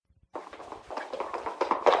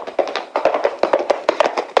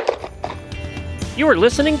You are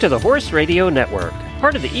listening to the Horse Radio Network,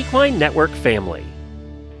 part of the Equine Network family.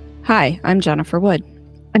 Hi, I'm Jennifer Wood.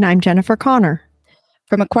 And I'm Jennifer Connor.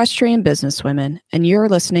 From Equestrian Businesswomen, and you're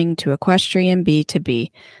listening to Equestrian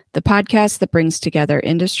B2B, the podcast that brings together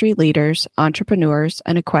industry leaders, entrepreneurs,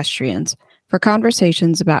 and equestrians for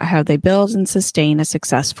conversations about how they build and sustain a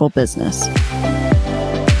successful business.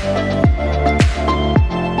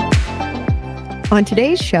 On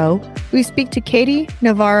today's show, we speak to Katie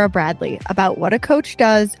Navarra Bradley about what a coach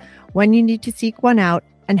does, when you need to seek one out,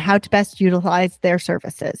 and how to best utilize their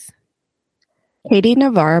services. Katie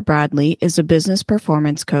Navarra Bradley is a business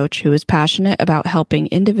performance coach who is passionate about helping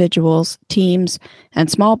individuals, teams,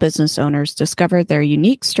 and small business owners discover their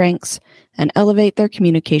unique strengths and elevate their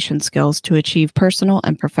communication skills to achieve personal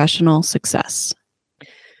and professional success.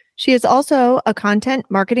 She is also a content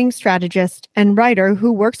marketing strategist and writer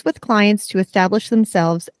who works with clients to establish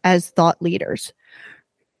themselves as thought leaders.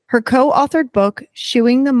 Her co-authored book,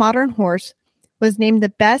 Shoeing the Modern Horse, was named the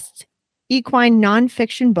best equine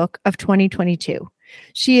nonfiction book of 2022.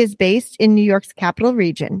 She is based in New York's Capital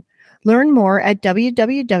Region. Learn more at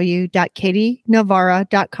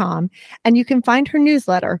www.katienavarra.com, and you can find her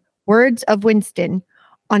newsletter, Words of Winston,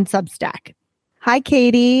 on Substack. Hi,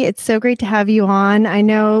 Katie. It's so great to have you on. I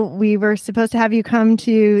know we were supposed to have you come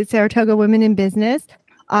to Saratoga Women in Business,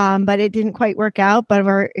 but it didn't quite work out. But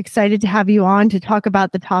we're excited to have you on to talk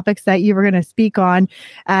about the topics that you were going to speak on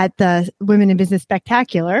at the Women in Business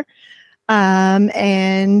Spectacular.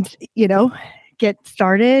 And, get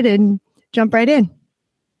started and jump right in.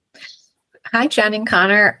 Hi, Jen and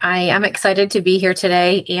Connor. I am excited to be here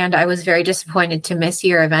today, and I was very disappointed to miss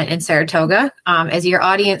your event in Saratoga. As your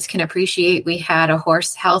audience can appreciate, we had a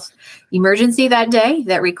horse health emergency that day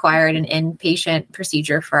that required an inpatient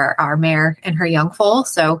procedure for our mare and her young foal.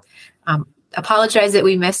 So apologize that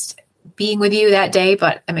we missed being with you that day,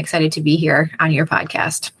 but I'm excited to be here on your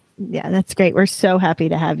podcast. Yeah, that's great. We're so happy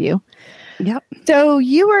to have you. Yep. So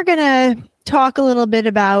you were going to talk a little bit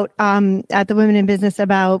about at the Women in Business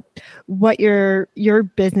about what your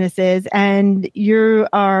business is, and you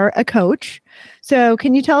are a coach. So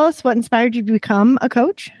can you tell us what inspired you to become a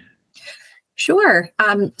coach? Sure.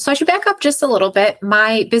 So I should back up just a little bit.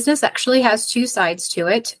 My business actually has two sides to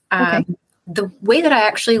it. Okay. The way that I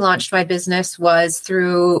actually launched my business was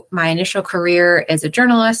through my initial career as a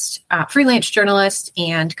journalist, freelance journalist,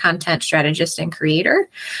 and content strategist and creator.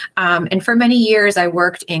 And for many years, I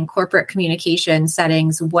worked in corporate communication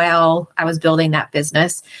settings while I was building that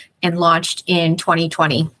business, and launched in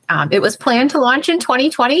 2020. It was planned to launch in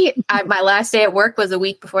 2020. My last day at work was a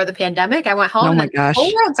week before the pandemic. I went home Oh my and gosh. the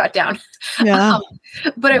whole world shut down. Yeah.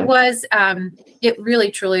 But it was, it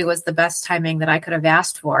really, truly was the best timing that I could have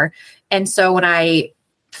asked for. And so when I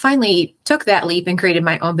finally took that leap and created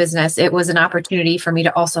my own business, it was an opportunity for me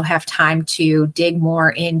to also have time to dig more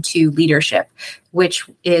into leadership, which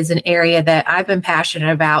is an area that I've been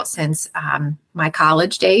passionate about since my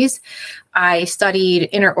college days. I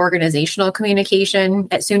studied interorganizational communication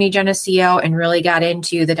at SUNY Geneseo and really got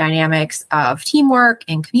into the dynamics of teamwork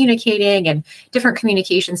and communicating and different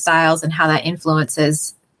communication styles and how that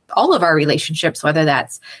influences all of our relationships, whether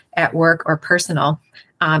that's at work or personal.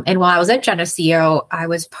 And while I was at Geneseo, I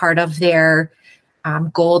was part of their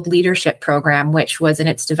Gold Leadership Program, which was in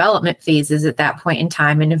its development phases at that point in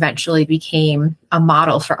time, and eventually became a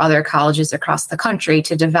model for other colleges across the country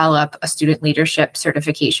to develop a student leadership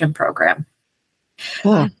certification program.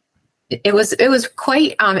 Cool. It was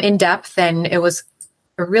quite in depth, and it was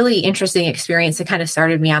a really interesting experience. It kind of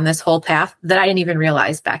started me on this whole path that I didn't even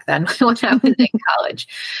realize back then when I was in college.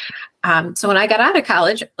 So when I got out of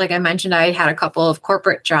college, like I mentioned, I had a couple of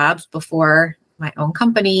corporate jobs before my own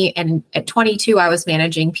company. And at 22, I was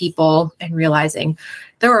managing people and realizing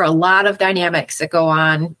there were a lot of dynamics that go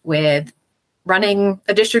on with running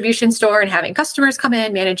a distribution store and having customers come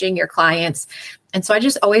in, managing your clients. And so I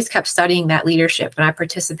just always kept studying that leadership. And I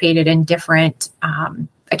participated in different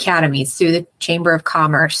academies through the Chamber of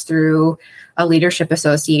Commerce, through a leadership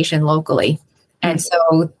association locally. And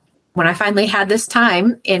so when I finally had this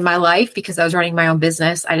time in my life, because I was running my own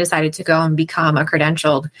business, I decided to go and become a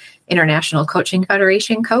credentialed International Coaching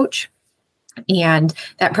Federation coach. And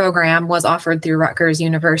that program was offered through Rutgers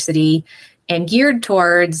University and geared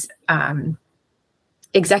towards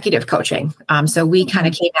executive coaching. So we kind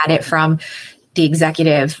of came at it from the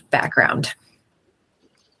executive background.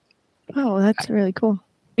 Oh, that's really cool.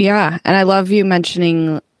 Yeah. And I love you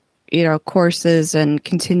mentioning, courses and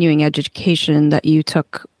continuing education that you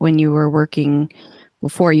took when you were working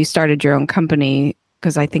before you started your own company.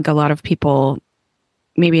 Because I think a lot of people,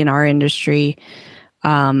 maybe in our industry,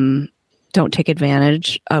 don't take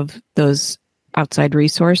advantage of those outside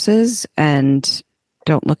resources and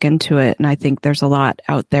don't look into it. And I think there's a lot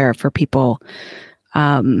out there for people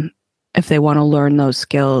if they want to learn those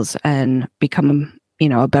skills and become,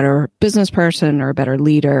 a better business person or a better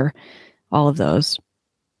leader, all of those.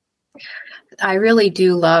 I really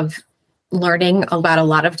do love learning about a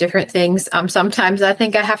lot of different things. Sometimes I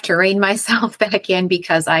think I have to rein myself back in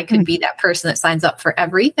because I could be that person that signs up for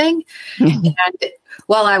everything. And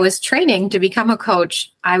while I was training to become a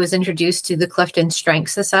coach, I was introduced to the Clifton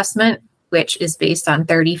Strengths Assessment, which is based on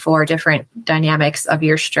 34 different dynamics of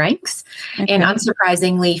your strengths. Okay. And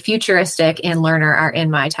unsurprisingly, futuristic and learner are in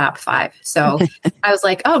my top 5. So I was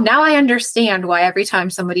like, oh, now I understand why every time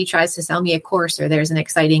somebody tries to sell me a course or there's an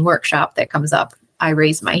exciting workshop that comes up, I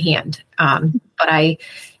raise my hand. But I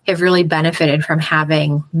have really benefited from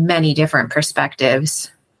having many different perspectives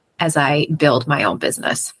as I build my own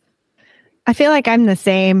business. I feel like I'm the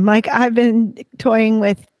same. Like I've been toying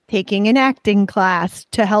with taking an acting class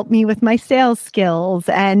to help me with my sales skills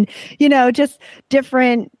and, just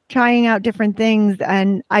trying out different things.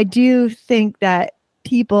 And I do think that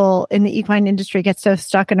people in the equine industry get so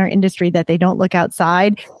stuck in our industry that they don't look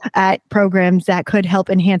outside at programs that could help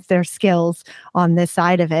enhance their skills on this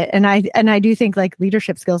side of it. And I do think like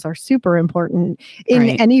leadership skills are super important in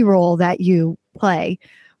any role that you play.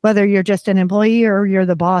 Whether you're just an employee or you're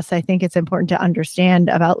the boss, I think it's important to understand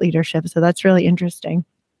about leadership. So that's really interesting.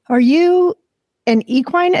 Are you an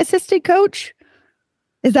equine assisted coach?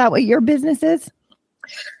 Is that what your business is?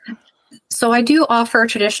 So I do offer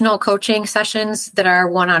traditional coaching sessions that are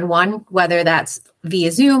one-on-one, whether that's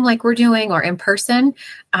via Zoom like we're doing or in person.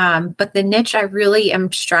 But the niche I really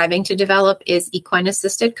am striving to develop is equine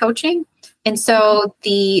assisted coaching. And so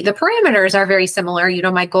the parameters are very similar.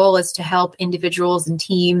 My goal is to help individuals and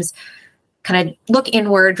teams kind of look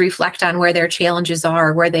inward, reflect on where their challenges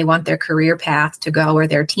are, where they want their career path to go, or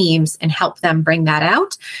their teams, and help them bring that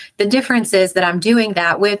out. The difference is that I'm doing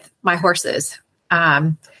that with my horses.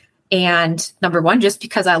 And number one, just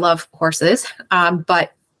because I love horses,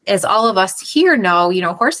 but as all of us here know,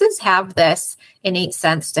 horses have this innate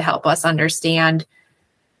sense to help us understand,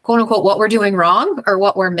 quote unquote, what we're doing wrong or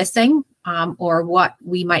what we're missing, or what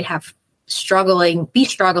we might have struggling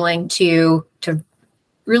to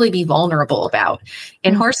really be vulnerable about.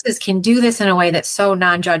 And horses can do this in a way that's so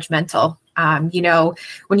non-judgmental.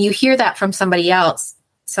 When you hear that from somebody else,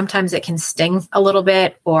 sometimes it can sting a little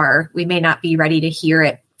bit, or we may not be ready to hear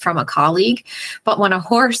it from a colleague. But when a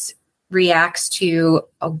horse reacts to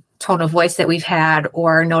a tone of voice that we've had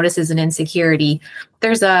or notices an insecurity,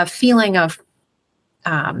 there's a feeling of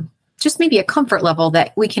just maybe a comfort level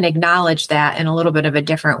that we can acknowledge that in a little bit of a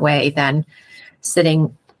different way than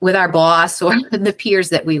sitting with our boss or the peers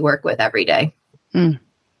that we work with every day.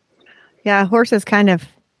 Yeah, horses kind of,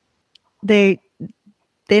 they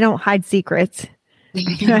don't hide secrets.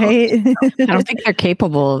 Right? I don't think they're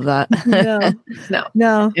capable of that.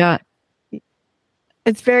 No. Yeah.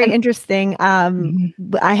 It's very interesting.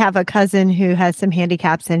 I have a cousin who has some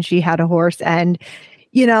handicaps and she had a horse, and,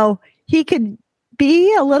 he could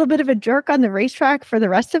be a little bit of a jerk on the racetrack for the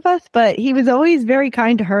rest of us, but he was always very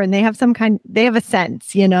kind to her, and they have a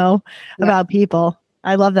sense, about people.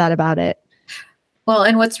 I love that about it. Well,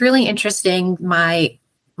 and what's really interesting, my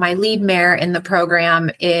lead mare in the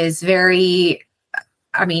program is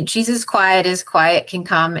she's as quiet can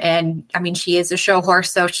come. And she is a show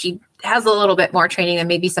horse, so she has a little bit more training than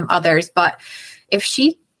maybe some others. But if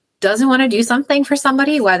she doesn't want to do something for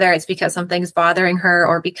somebody, whether it's because something's bothering her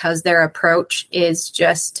or because their approach is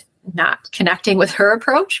just not connecting with her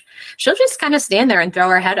approach, she'll just kind of stand there and throw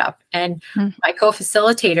her head up. And my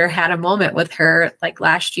co-facilitator had a moment with her, like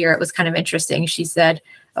last year. It was kind of interesting. She said,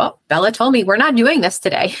 "Oh, Bella told me we're not doing this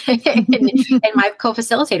today." and my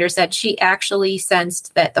co-facilitator said she actually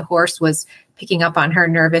sensed that the horse was picking up on her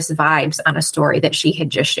nervous vibes on a story that she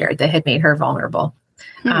had just shared that had made her vulnerable.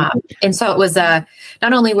 And so it was not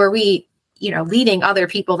only were we, leading other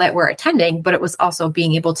people that were attending, but it was also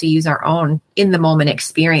being able to use our own in the moment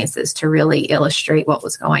experiences to really illustrate what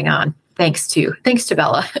was going on. Thanks to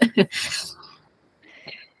Bella.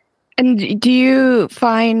 And do you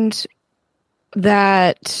find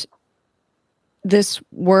that this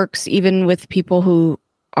works even with people who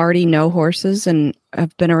already know horses and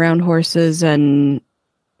have been around horses? And,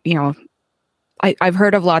 I've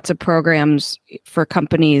heard of lots of programs for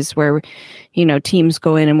companies where, teams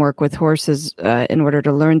go in and work with horses in order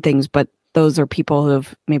to learn things, but those are people who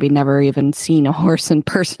have maybe never even seen a horse in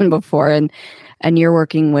person before. And you're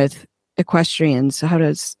working with equestrians. How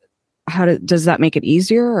does that make it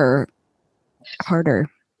easier or harder?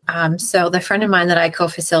 So the friend of mine that I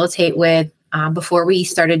co-facilitate with, before we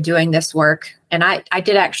started doing this work. And I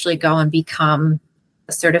did actually go and become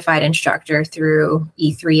a certified instructor through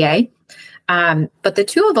E3A. But the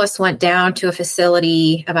two of us went down to a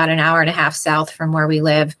facility about an hour and a half south from where we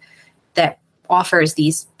live that offers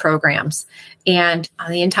these programs. And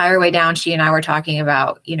on the entire way down, she and I were talking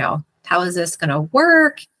about, how is this going to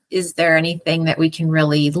work? Is there anything that we can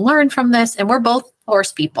really learn from this? And we're both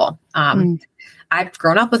horse people. I've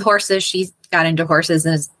grown up with horses. She's got into horses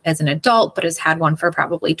as an adult, but has had one for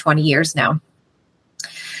probably 20 years now.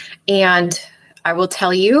 And I will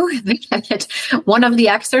tell you that one of the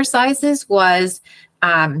exercises was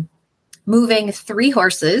moving 3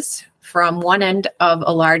 horses from one end of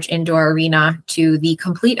a large indoor arena to the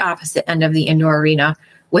complete opposite end of the indoor arena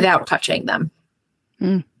without touching them.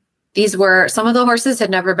 These were, some of the horses had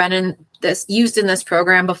never been used in this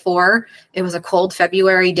program before. It was a cold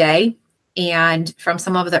February day. And from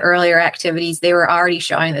some of the earlier activities, they were already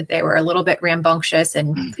showing that they were a little bit rambunctious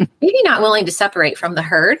and maybe not willing to separate from the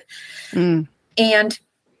herd. And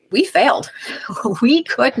we failed. We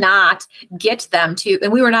could not get them to,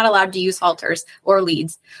 and we were not allowed to use halters or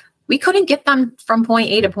leads. We couldn't get them from point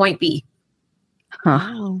A to point B.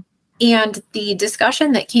 Wow. And the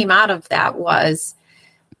discussion that came out of that was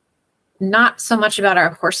not so much about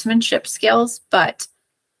our horsemanship skills, but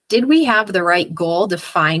did we have the right goal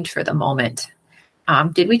defined for the moment?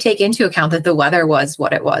 Did we take into account that the weather was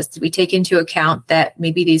what it was? Did we take into account that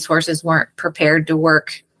maybe these horses weren't prepared to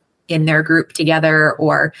work in their group together,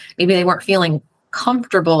 or maybe they weren't feeling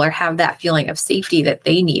comfortable or have that feeling of safety that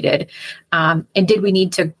they needed? And did we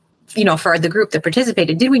need to, for the group that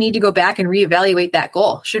participated, did we need to go back and reevaluate that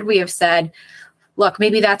goal? Should we have said, look,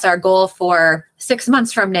 maybe that's our goal for 6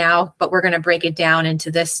 months from now, but we're going to break it down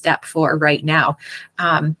into this step for right now.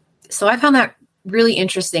 So I found that really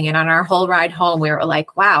interesting. And on our whole ride home, we were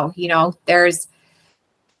like, wow, there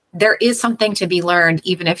is something to be learned,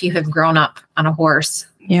 even if you have grown up on a horse.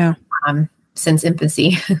 Yeah. Since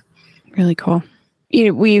infancy. Really cool.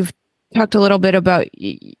 We've talked a little bit about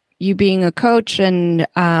you being a coach and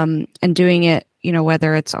doing it,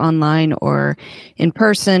 whether it's online or in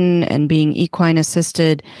person, and being equine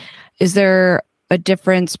assisted. Is there a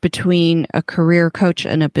difference between a career coach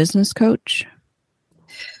and a business coach?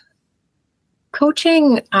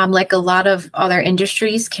 Coaching, like a lot of other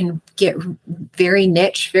industries, can get very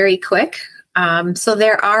niche very quick. So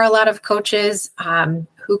there are a lot of coaches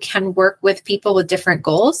who can work with people with different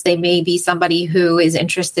goals. They may be somebody who is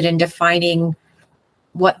interested in defining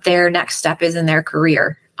what their next step is in their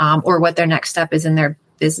career, or what their next step is in their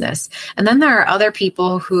business. And then there are other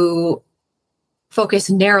people who focus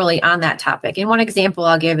narrowly on that topic. And one example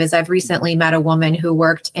I'll give is I've recently met a woman who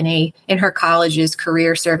worked in her college's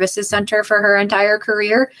career services center for her entire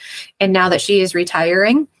career. And now that she is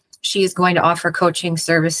retiring, she is going to offer coaching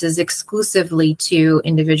services exclusively to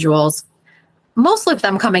individuals, most of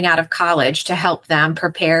them coming out of college, to help them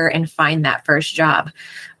prepare and find that first job.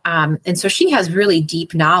 And so she has really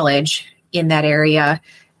deep knowledge in that area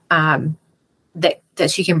that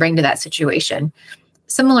she can bring to that situation.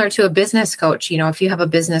 Similar to a business coach, if you have a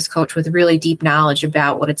business coach with really deep knowledge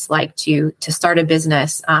about what it's like to start a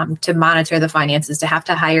business, to monitor the finances, to have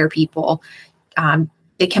to hire people,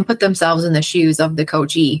 they can put themselves in the shoes of the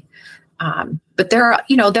coachee. But there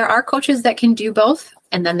are coaches that can do both.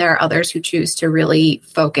 And then there are others who choose to really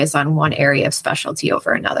focus on one area of specialty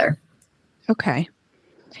over another. Okay.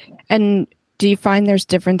 And do you find there's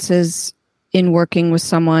differences in working with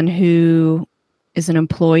someone who is an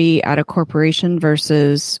employee at a corporation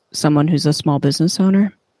versus someone who's a small business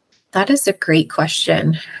owner? That is a great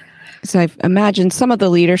question. So I imagine some of the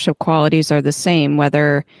leadership qualities are the same,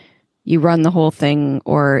 whether you run the whole thing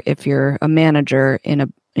or if you're a manager in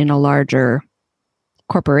a larger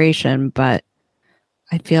corporation. But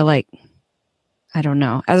I feel like, I don't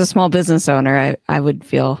know, as a small business owner, I would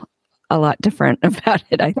feel a lot different about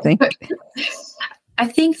it, I think. I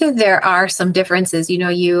think that there are some differences.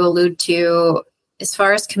 You allude to, as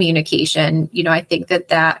far as communication, I think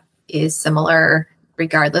that is similar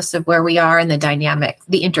regardless of where we are and the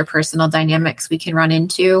interpersonal dynamics we can run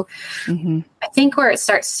into. Mm-hmm. I think where it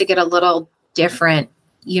starts to get a little different,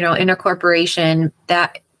 in a corporation,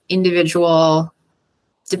 that individual,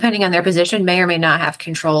 depending on their position, may or may not have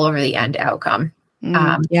control over the end outcome.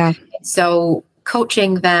 So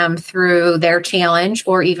coaching them through their challenge,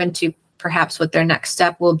 or even to perhaps what their next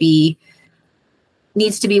step will be,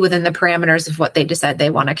 needs to be within the parameters of what they decide they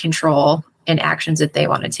want to control and actions that they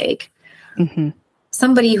want to take. Mm-hmm.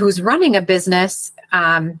 Somebody who's running a business,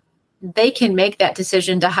 they can make that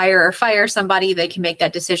decision to hire or fire somebody. They can make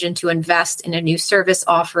that decision to invest in a new service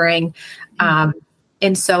offering.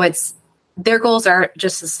 And so their goals are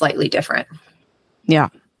just slightly different. Yeah,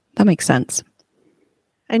 that makes sense.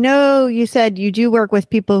 I know you said you do work with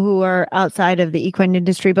people who are outside of the equine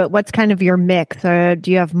industry, but what's kind of your mix? Do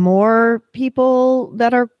you have more people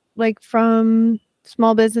that are like from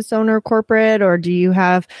small business owner, corporate, or do you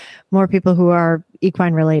have more people who are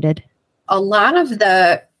equine related? A lot of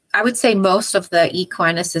I would say most of the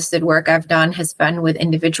equine assisted work I've done has been with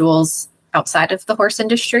individuals outside of the horse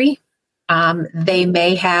industry. They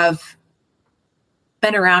may have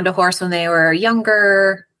been around a horse when they were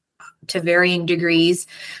younger to varying degrees.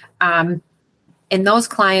 And those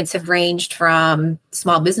clients have ranged from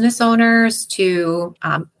small business owners to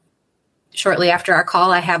shortly after our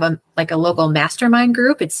call, I have a local mastermind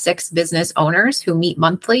group. It's 6 business owners who meet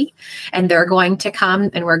monthly, and they're going to come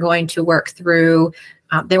and we're going to work through,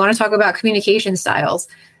 they want to talk about communication styles.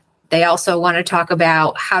 They also want to talk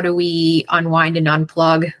about how do we unwind and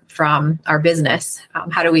unplug from our business?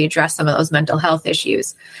 How do we address some of those mental health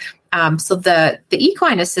issues? So the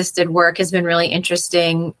equine assisted work has been really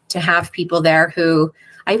interesting to have people there who,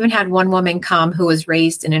 I even had one woman come who was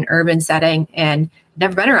raised in an urban setting and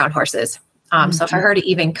never been around horses. So for her to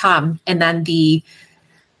even come, and then the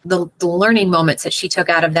learning moments that she took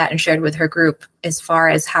out of that and shared with her group as far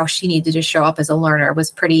as how she needed to show up as a learner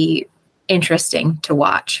was pretty interesting to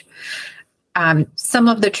watch. Some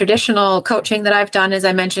of the traditional coaching that I've done, as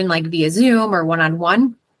I mentioned, like via Zoom or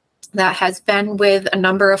one-on-one, that has been with a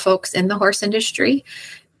number of folks in the horse industry.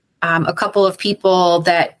 A couple of people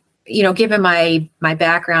that, given my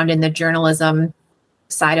background in the journalism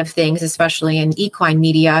side of things, especially in equine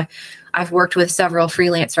media, I've worked with several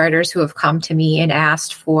freelance writers who have come to me and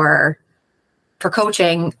asked for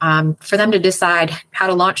coaching, for them to decide how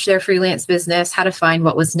to launch their freelance business, how to find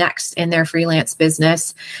what was next in their freelance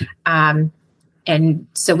business. And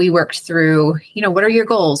so we worked through, what are your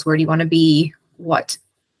goals? Where do you want to be? What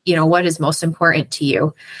is most important to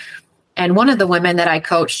you? And one of the women that I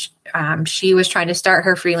coached, she was trying to start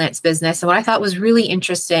her freelance business. And what I thought was really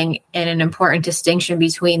interesting and an important distinction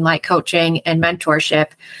between like coaching and mentorship,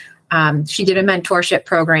 she did a mentorship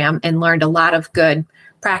program and learned a lot of good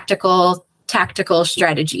practical, tactical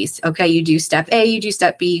strategies. Okay, you do step A, you do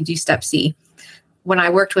step B, you do step C. When I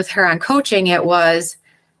worked with her on coaching, it was,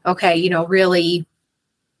 okay, really,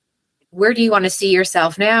 where do you want to see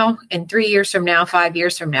yourself now? In 3 years from now, 5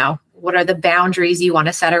 years from now? What are the boundaries you want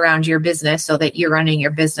to set around your business so that you're running your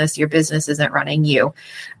business isn't running you?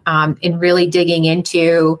 And really digging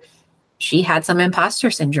into, she had some imposter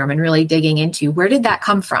syndrome, and really digging into where did that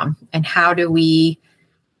come from? And how do we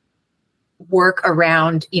work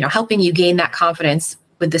around, helping you gain that confidence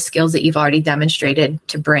with the skills that you've already demonstrated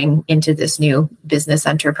to bring into this new business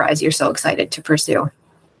enterprise you're so excited to pursue.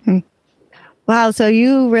 Wow. So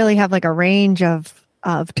you really have like a range of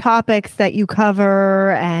topics that you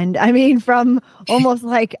cover. And I mean, from almost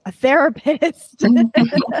like a therapist. I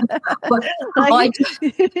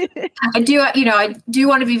do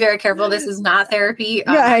want to be very careful. This is not therapy.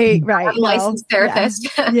 Right. I'm a licensed therapist.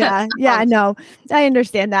 Yeah. No, I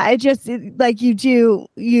understand that. It just like you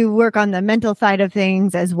work on the mental side of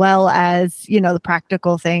things as well as, the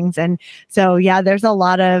practical things. And so, there's a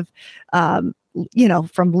lot of,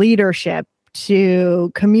 from leadership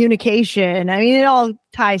to communication. I mean, it all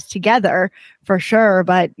ties together for sure,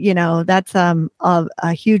 but that's a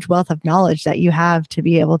huge wealth of knowledge that you have to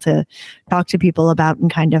be able to talk to people about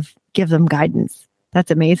and kind of give them guidance.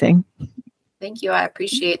 That's amazing. Thank you. I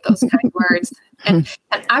appreciate those kind words. And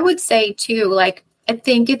I would say too, I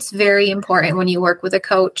think it's very important when you work with a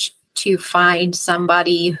coach to find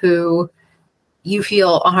somebody who you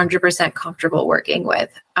feel 100% comfortable working with.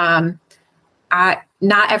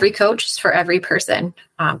 Not every coach is for every person.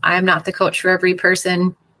 I am not the coach for every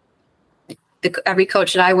person. Every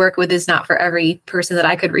coach that I work with is not for every person that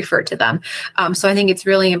I could refer to them. So I think it's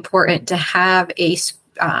really important to have a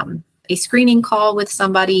screening call with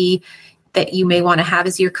somebody that you may want to have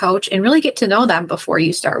as your coach and really get to know them before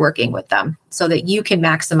you start working with them so that you can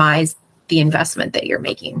maximize the investment that you're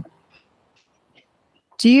making.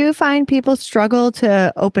 Do you find people struggle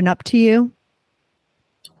to open up to you?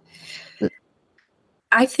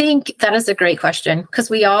 I think that is a great question because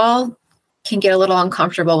we all can get a little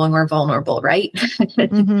uncomfortable when we're vulnerable, right?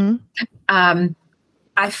 Mm-hmm.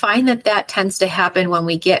 I find that tends to happen when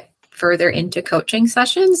we get further into coaching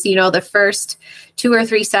sessions. The first 2 or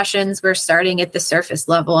 3 sessions, we're starting at the surface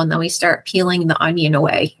level, and then we start peeling the onion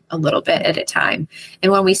away a little bit at a time.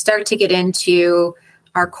 And when we start to get into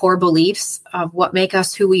our core beliefs of what make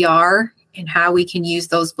us who we are and how we can use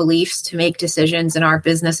those beliefs to make decisions in our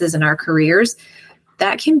businesses and our careers,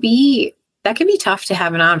 that can be tough to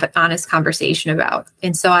have an honest conversation about.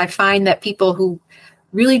 And so I find that people who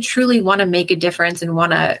really truly want to make a difference and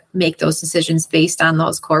want to make those decisions based on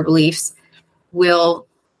those core beliefs will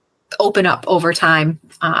open up over time,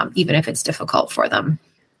 even if it's difficult for them.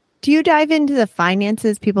 Do you dive into the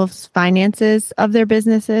finances, people's finances of their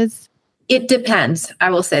businesses? It depends.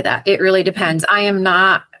 I will say that. It really depends. I am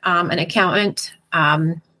not an accountant.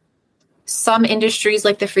 Some industries,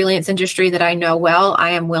 like the freelance industry that I know well,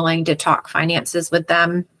 I am willing to talk finances with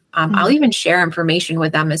them. I'll even share information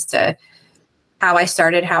with them as to how I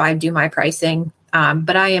started, how I do my pricing.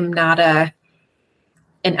 But I am not an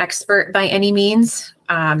expert by any means.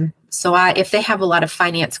 So if they have a lot of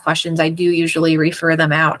finance questions, I do usually refer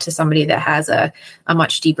them out to somebody that has a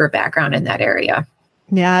much deeper background in that area.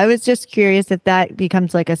 Yeah, I was just curious if that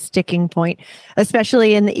becomes like a sticking point,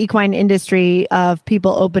 especially in the equine industry of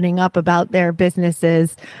people opening up about their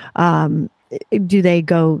businesses. Do they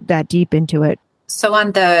go that deep into it? So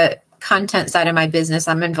on the content side of my business,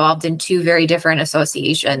 I'm involved in two very different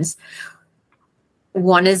associations.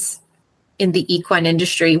 One is in the equine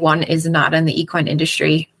industry, one is not in the equine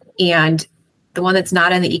industry. And the one that's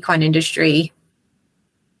not in the equine industry,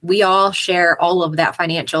 we all share all of that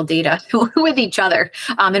financial data with each other,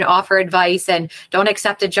 and offer advice, and don't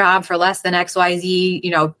accept a job for less than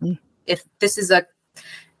XYZ. If this is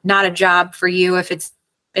not a job for you, if it's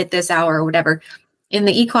at this hour or whatever. In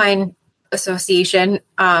the equine association,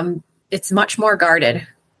 it's much more guarded,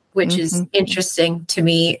 which is interesting to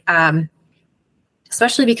me,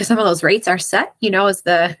 especially because some of those rates are set, as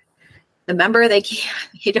the member,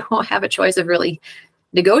 you don't have a choice of really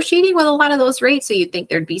negotiating with a lot of those rates. So you'd think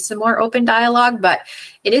there'd be some more open dialogue, but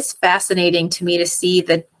it is fascinating to me to see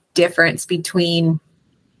the difference between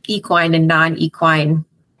equine and non-equine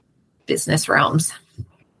business realms.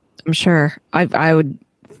 I'm sure I would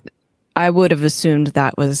have assumed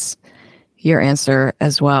that was your answer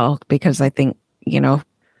as well, because I think,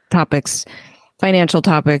 financial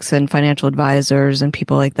topics and financial advisors and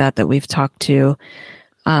people like that we've talked to,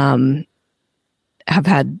 have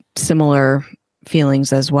had similar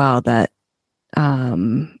feelings as well, that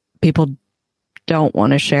people don't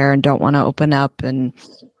want to share and don't want to open up. And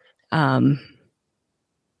I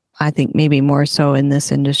think maybe more so in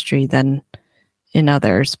this industry than in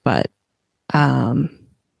others. But I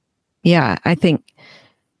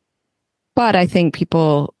think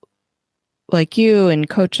people like you and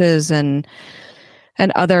coaches and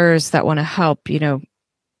others that want to help,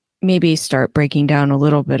 maybe start breaking down a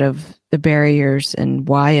little bit of the barriers and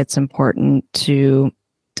why it's important to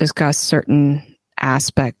discuss certain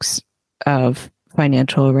aspects of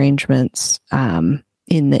financial arrangements in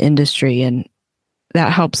the industry. And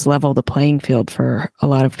that helps level the playing field for a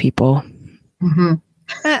lot of people. Mm-hmm.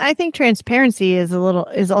 I think transparency is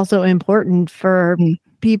also important for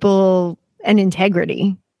people, and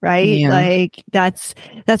integrity, right? Yeah. Like that's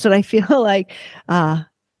what I feel like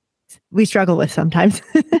we struggle with sometimes.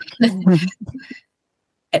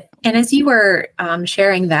 And as you were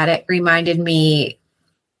sharing that, it reminded me.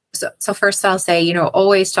 So first I'll say,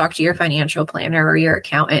 always talk to your financial planner or your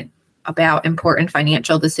accountant about important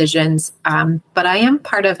financial decisions. But I am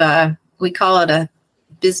part of we call it a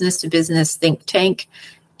business to business think tank.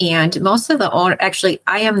 And most of I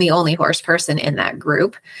am the only horse person in that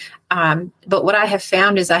group. But what I have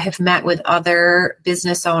found is I have met with other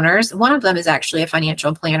business owners. One of them is actually a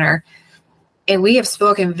financial planner. And we have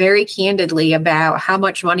spoken very candidly about how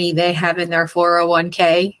much money they have in their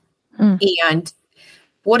 401k. And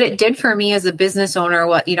what it did for me as a business owner,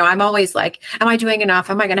 I'm always like, am I doing enough?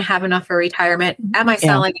 Am I going to have enough for retirement? Am I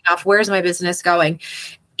selling enough? Where's my business going?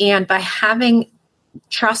 And by having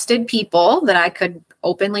trusted people that I could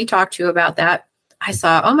openly talk to about that, I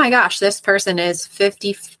saw, oh my gosh, this person is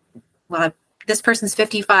 50. Well, this person's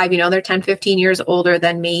 55, they're 10, 15 years older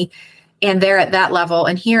than me. And they're at that level.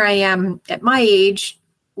 And here I am at my age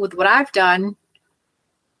with what I've done.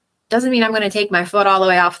 Doesn't mean I'm going to take my foot all the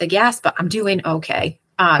way off the gas, but I'm doing okay.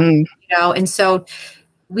 And so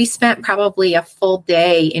we spent probably a full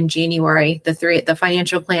day in January, the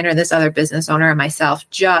financial planner, this other business owner, and myself,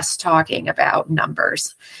 just talking about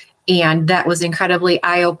numbers. And that was incredibly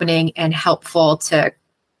eye-opening and helpful to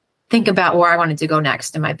think about where I wanted to go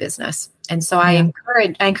next in my business. And so I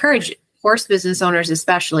encourage horse business owners,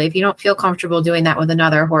 especially if you don't feel comfortable doing that with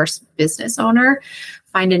another horse business owner,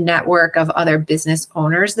 find a network of other business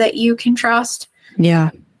owners that you can trust.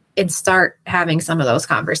 Yeah. And start having some of those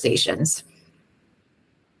conversations.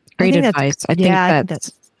 Great advice. I think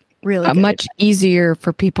that's really much easier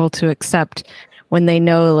for people to accept when they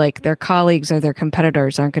know like their colleagues or their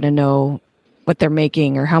competitors aren't going to know what they're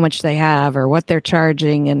making or how much they have or what they're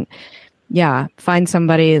charging. And find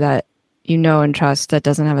somebody that and trust that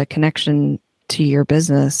doesn't have a connection to your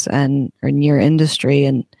business and or in your industry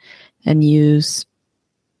and use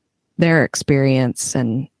their experience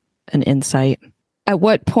and insight. At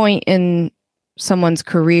what point in someone's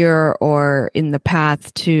career or in the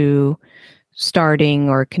path to starting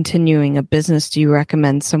or continuing a business do you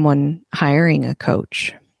recommend someone hiring a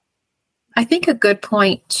coach? I think a good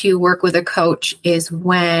point to work with a coach is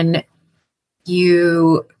when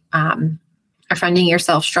you are finding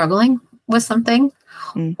yourself struggling with something,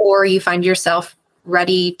 or you find yourself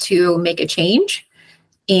ready to make a change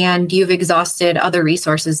and you've exhausted other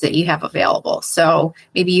resources that you have available. So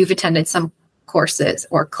maybe you've attended some courses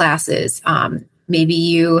or classes. Maybe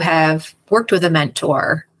you have worked with a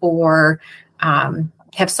mentor or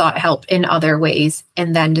have sought help in other ways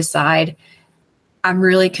and then decide, I'm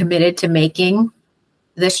really committed to making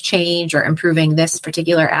this change or improving this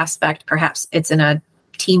particular aspect. Perhaps it's in a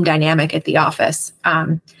team dynamic at the office.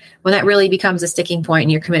 When that really becomes a sticking point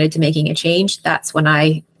and you're committed to making a change, that's when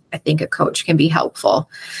I think a coach can be helpful.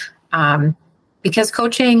 Because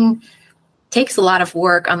coaching takes a lot of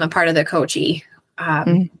work on the part of the coachee.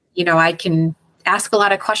 I can ask a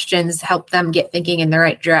lot of questions, help them get thinking in the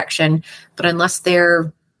right direction. But unless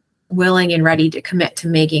they're willing and ready to commit to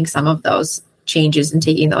making some of those changes and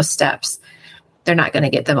taking those steps, they're not going to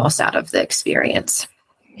get the most out of the experience.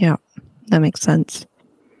 Yeah, that makes sense.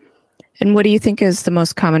 And what do you think is the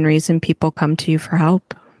most common reason people come to you for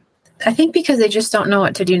help? I think because they just don't know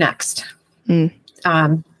what to do next.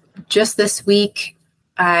 Just this week,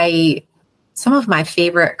 some of my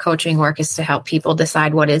favorite coaching work is to help people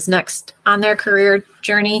decide what is next on their career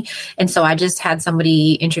journey. And so I just had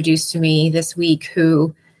somebody introduced to me this week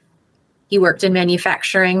who he worked in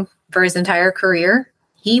manufacturing for his entire career.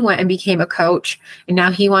 He went and became a coach, and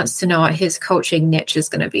now he wants to know what his coaching niche is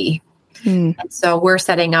going to be. And so we're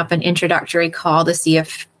setting up an introductory call to see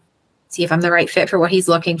if I'm the right fit for what he's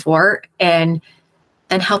looking for, and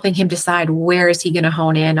then helping him decide where is he going to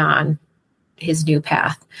hone in on his new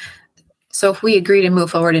path. So if we agree to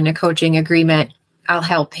move forward in a coaching agreement, I'll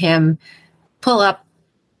help him pull up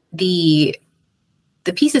the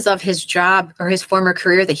pieces of his job or his former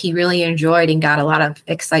career that he really enjoyed and got a lot of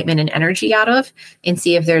excitement and energy out of, and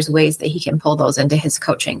see if there's ways that he can pull those into his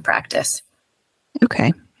coaching practice.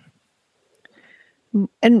 Okay.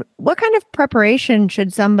 And what kind of preparation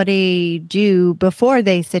should somebody do before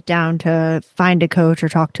they sit down to find a coach or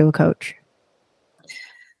talk to a coach?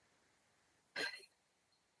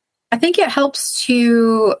 I think it helps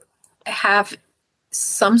to have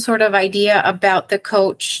some sort of idea about the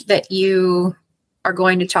coach that you are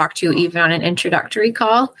going to talk to, even on an introductory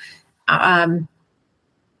call.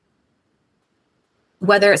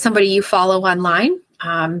 Whether it's somebody you follow online,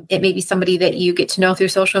 it may be somebody that you get to know through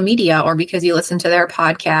social media, or because you listen to their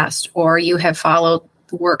podcast, or you have followed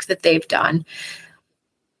the work that they've done.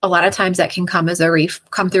 A lot of times that can come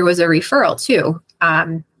through as a referral too.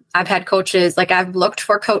 I've had coaches, I've looked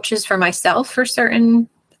for coaches for myself for certain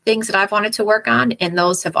things that I've wanted to work on, and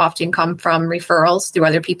those have often come from referrals through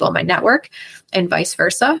other people in my network and vice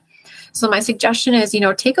versa. So my suggestion is,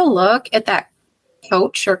 take a look at that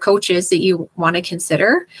coach or coaches that you want to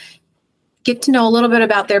consider. Get to know a little bit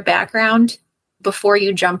about their background before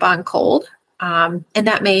you jump on cold. And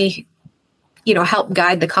that may, help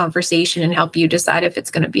guide the conversation and help you decide if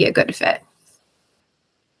it's going to be a good fit.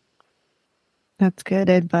 That's good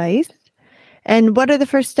advice. And what are the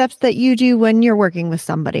first steps that you do when you're working with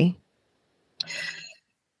somebody?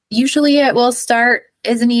 Usually it will start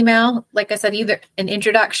as an email. Like I said, either an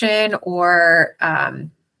introduction or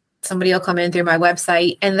somebody will come in through my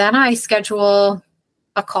website, and then I schedule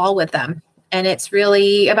a call with them. And it's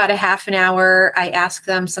really about a half an hour. I ask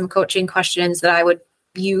them some coaching questions that I would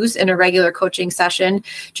use in a regular coaching session,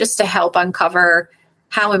 just to help uncover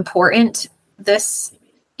how important this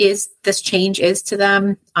change is to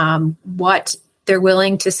them, what they're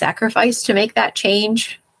willing to sacrifice to make that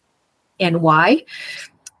change, and why.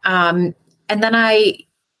 And then I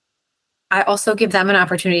also give them an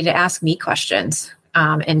opportunity to ask me questions,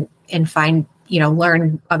 and find,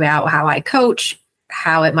 learn about how I coach,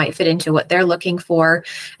 how it might fit into what they're looking for.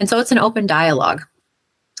 And so it's an open dialogue.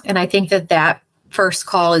 And I think that first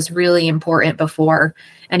call is really important before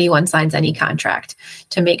anyone signs any contract,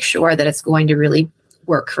 to make sure that it's going to really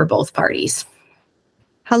work for both parties.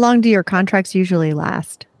 How long do your contracts usually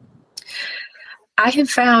last? I have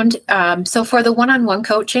found, so for the one-on-one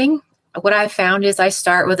coaching, what I've found is I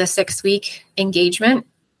start with a 6-week engagement.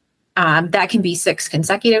 That can be 6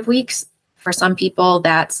 consecutive weeks. For some people,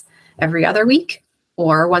 that's every other week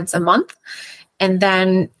or once a month. And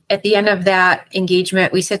then at the end of that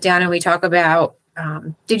engagement, we sit down and we talk about,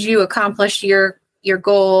 did you accomplish your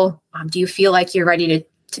goal? Do you feel like you're ready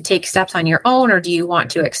to take steps on your own, or do you want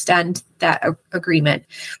to extend that agreement?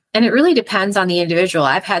 And it really depends on the individual.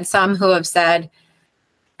 I've had some who have said,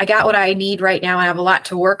 I got what I need right now. I have a lot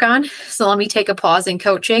to work on. So let me take a pause in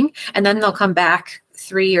coaching. And then they'll come back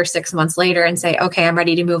 3 or 6 months later and say, okay, I'm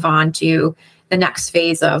ready to move on to the next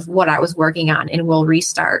phase of what I was working on, and we'll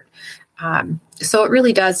restart. So it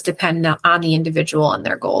really does depend on the individual and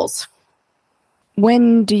their goals.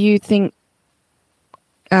 When do you think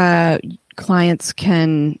clients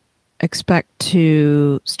can expect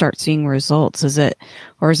to start seeing results? Is it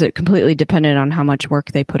completely dependent on how much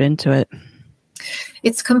work they put into it?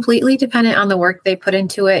 It's completely dependent on the work they put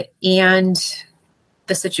into it and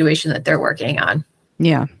the situation that they're working on.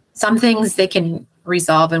 Yeah. Some things they can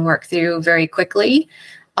resolve and work through very quickly.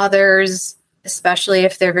 Others, especially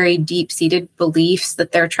if they're very deep-seated beliefs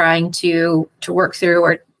that they're trying to work through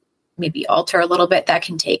or maybe alter a little bit, that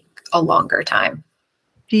can take a longer time.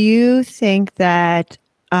 Do you think that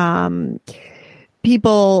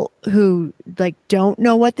people who don't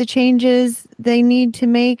know what the changes they need to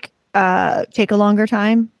make take a longer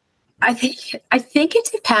time? I think it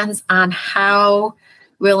depends on how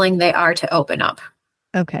willing they are to open up.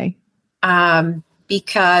 Okay.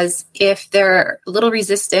 Because if they're a little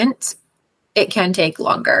resistant, it can take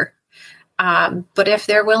longer. But if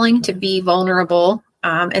they're willing to be vulnerable,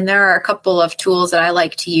 and there are a couple of tools that I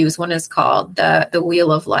like to use. One is called the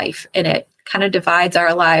Wheel of Life, and it kind of divides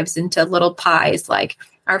our lives into little pies, like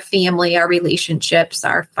our family, our relationships,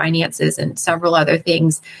 our finances, and several other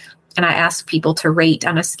things. And I ask people to rate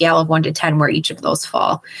on a scale of 1 to 10 where each of those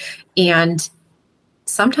fall. And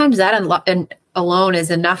sometimes that alone is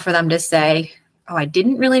enough for them to say, oh, I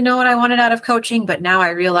didn't really know what I wanted out of coaching, but now I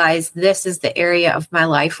realize this is the area of my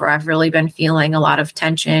life where I've really been feeling a lot of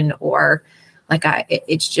tension, or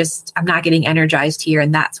it's just, I'm not getting energized here,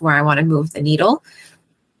 and that's where I want to move the needle.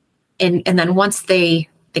 And then once they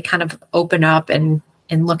kind of open up and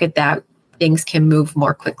look at that, things can move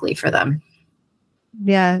more quickly for them.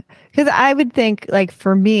 Yeah, because I would think,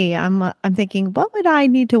 for me, I'm thinking, what would I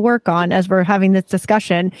need to work on as we're having this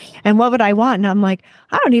discussion, and what would I want? And I'm like,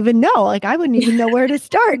 I don't even know. I wouldn't even know where to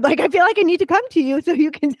start. I feel like I need to come to you so you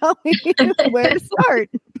can tell me where to start.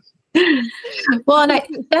 Well, and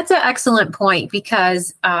that's an excellent point,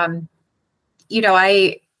 because,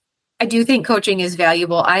 I do think coaching is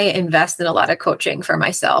valuable. I invest in a lot of coaching for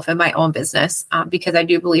myself and my own business because I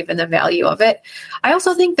do believe in the value of it. I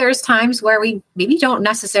also think there's times where we maybe don't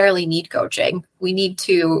necessarily need coaching. We need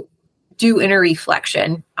to do inner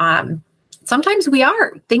reflection. Sometimes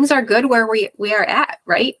things are good where we are at,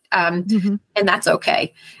 right? And that's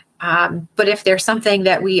okay. But if there's something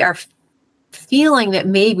that we are feeling that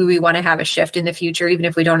maybe we want to have a shift in the future, even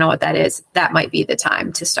if we don't know what that is, that might be the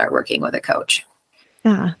time to start working with a coach.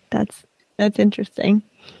 Yeah, that's interesting.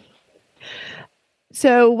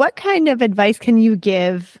 So what kind of advice can you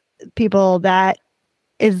give people that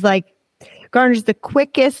is garners the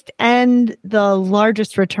quickest and the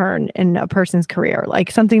largest return in a person's career?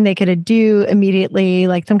 Something they could do immediately,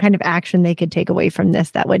 some kind of action they could take away from this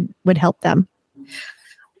that would help them?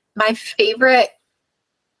 My favorite,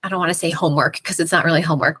 I don't want to say homework because it's not really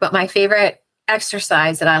homework, but my favorite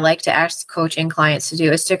exercise that I like to ask coaching clients to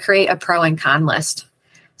do is to create a pro and con list.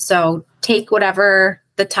 So take whatever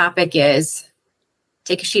the topic is,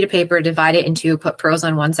 take a sheet of paper, divide it into, put pros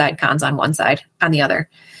on one side, cons on one side, on the other.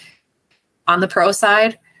 On the pro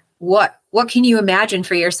side, what can you imagine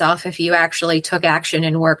for yourself if you actually took action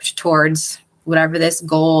and worked towards whatever this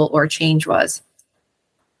goal or change was?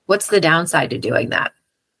 What's the downside to doing that?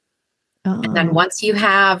 And then once you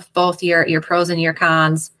have both your pros and your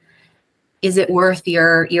cons, is it worth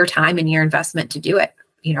your time and your investment to do it?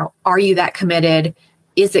 Are you that committed?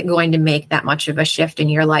 Is it going to make that much of a shift in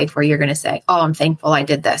your life where you're going to say, oh, I'm thankful I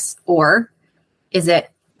did this? Or is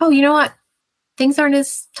it, oh, you know what? Things aren't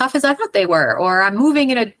as tough as I thought they were, or I'm moving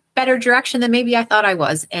in a better direction than maybe I thought I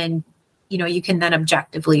was. And, you can then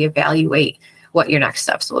objectively evaluate what your next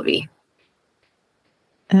steps will be.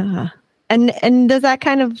 And does that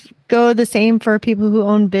kind of go the same for people who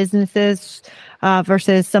own businesses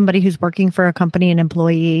versus somebody who's working for a company, an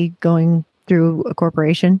employee going through a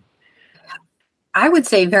corporation? I would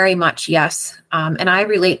say very much yes. And I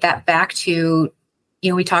relate that back to,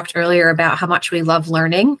 we talked earlier about how much we love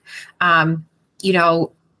learning. As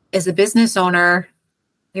a business owner,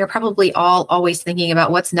 we are probably all always thinking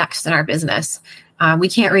about what's next in our business. We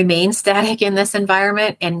can't remain static in this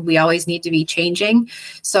environment, and we always need to be changing.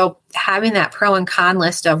 So having that pro and con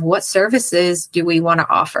list of what services do we want to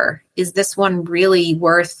offer? Is this one really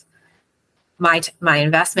worth my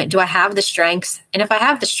investment? Do I have the strengths? And if I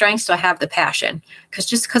have the strengths, do I have the passion? Because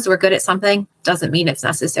just because we're good at something doesn't mean it's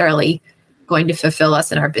necessarily going to fulfill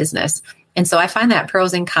us in our business. And so I find that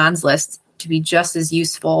pros and cons list to be just as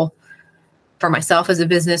useful for myself as a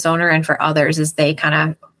business owner and for others as they kind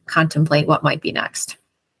of contemplate what might be next.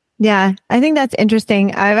 Yeah, I think that's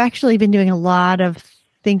interesting. I've actually been doing a lot of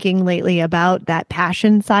thinking lately about that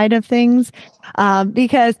passion side of things,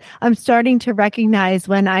 because I'm starting to recognize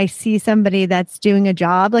when I see somebody that's doing a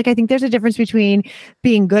job, like I think there's a difference between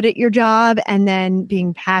being good at your job and then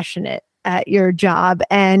being passionate at your job.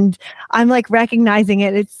 And I'm like recognizing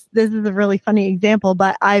it. This is a really funny example,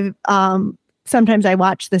 but sometimes I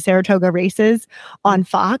watch the Saratoga races on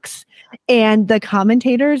Fox, and the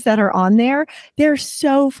commentators that are on there, they're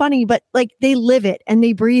so funny, but like they live it and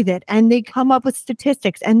they breathe it and they come up with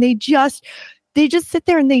statistics and they just sit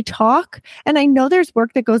there and they talk. And I know there's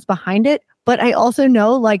work that goes behind it, but I also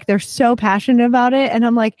know like they're so passionate about it. And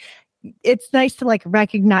I'm like, it's nice to like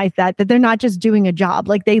recognize that they're not just doing a job,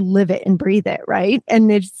 like they live it and breathe it. Right.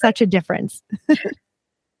 And it's such a difference.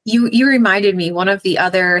 You reminded me, one of the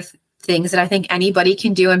other things that I think anybody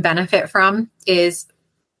can do and benefit from is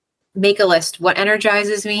make a list. What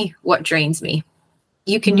energizes me? What drains me?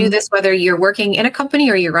 You can do this whether you're working in a company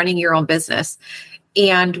or you're running your own business.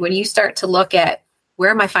 And when you start to look at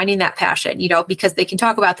where am I finding that passion, because they can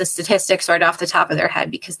talk about the statistics right off the top of their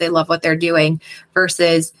head because they love what they're doing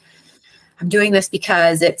versus I'm doing this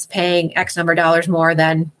because it's paying X number of dollars more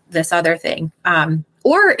than this other thing.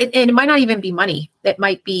 Or it might not even be money. It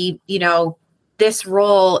might be, this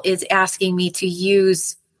role is asking me to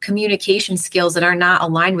use communication skills that are not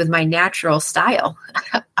aligned with my natural style.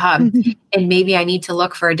 And maybe I need to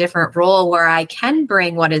look for a different role where I can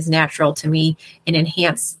bring what is natural to me and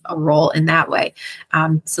enhance a role in that way.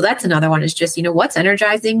 So that's another one is just, what's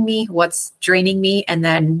energizing me, what's draining me, and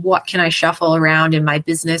then what can I shuffle around in my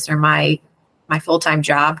business or my full-time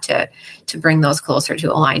job to bring those closer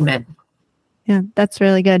to alignment. Yeah, that's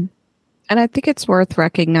really good. And I think it's worth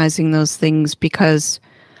recognizing those things because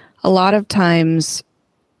a lot of times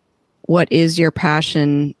what is your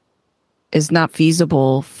passion is not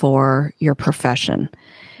feasible for your profession.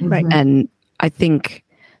 Right. And I think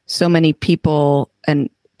so many people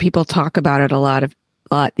talk about it a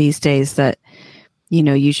lot these days that,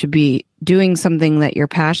 you should be doing something that you're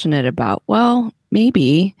passionate about. Well,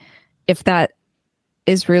 maybe if that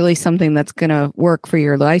is really something that's going to work for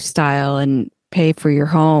your lifestyle and pay for your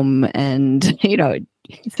home and,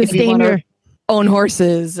 if you want to own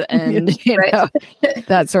horses and,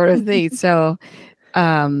 that sort of thing. So,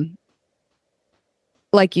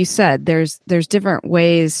 like you said, there's different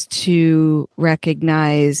ways to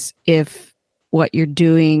recognize if what you're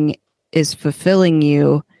doing is fulfilling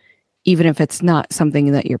you, even if it's not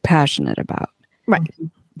something that you're passionate about. Right.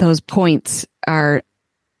 Those points are,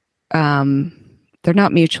 they're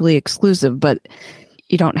not mutually exclusive, but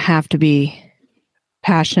you don't have to be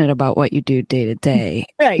passionate about what you do day to day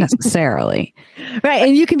necessarily. Right.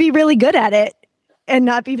 And you can be really good at it and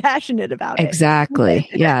not be passionate about it. Exactly.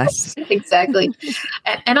 Yes. Exactly.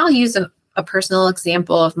 And I'll use a personal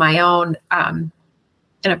example of my own.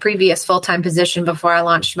 In a previous full-time position before I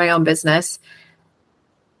launched my own business,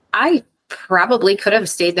 I probably could have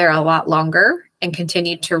stayed there a lot longer and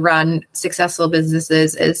continued to run successful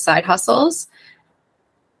businesses as side hustles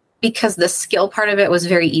because the skill part of it was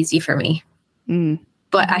very easy for me.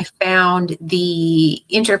 But I found the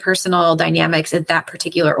interpersonal dynamics at that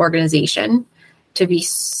particular organization to be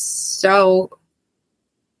so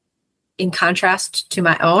in contrast to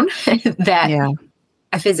my own that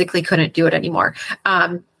I physically couldn't do it anymore.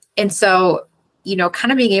 And so,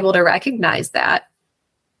 kind of being able to recognize that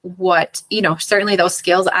certainly those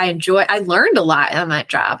skills I learned a lot on that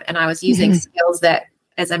job and I was using skills that,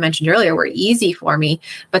 as I mentioned earlier, were easy for me,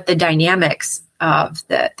 but the dynamics of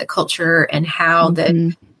the culture and how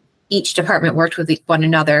each department worked with one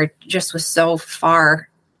another just was so far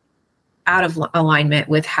out of alignment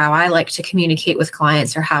with how I like to communicate with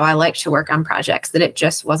clients or how I like to work on projects that it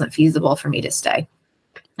just wasn't feasible for me to stay.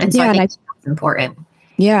 And so I think that's important.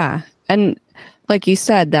 Yeah. And like you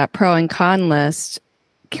said, that pro and con list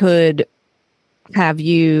could have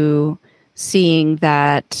you seeing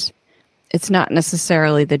that it's not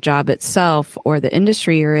necessarily the job itself or the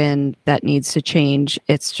industry you're in that needs to change.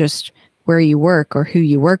 It's just where you work or who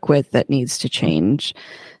you work with that needs to change.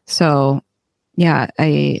 So, yeah,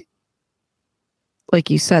 like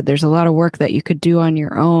you said, there's a lot of work that you could do on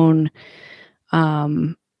your own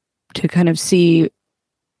to kind of see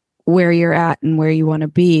where you're at and where you want to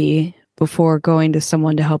be before going to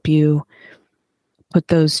someone to help you put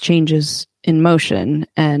those changes in motion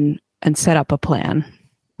and set up a plan.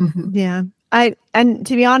 Yeah. And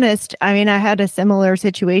to be honest, I mean, I had a similar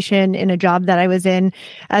situation in a job that I was in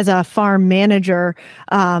as a farm manager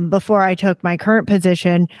before I took my current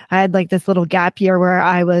position. I had like this little gap year where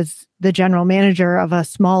I was the general manager of a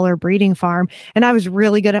smaller breeding farm, and I was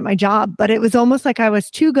really good at my job, but it was almost like I was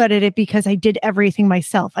too good at it because I did everything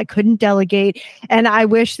myself. I couldn't delegate. And I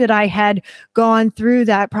wish that I had gone through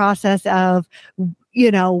that process of,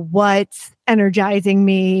 what's energizing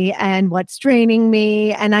me and what's draining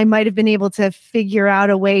me. And I might have been able to figure out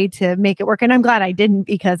a way to make it work. And I'm glad I didn't,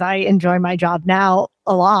 because I enjoy my job now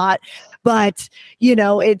a lot. But,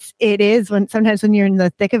 it is sometimes when you're in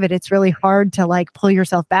the thick of it, it's really hard to like pull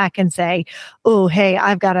yourself back and say, oh, hey,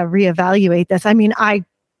 I've got to reevaluate this. I mean,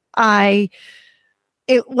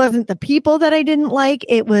 it wasn't the people that I didn't like.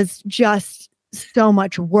 It was just so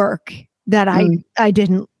much work that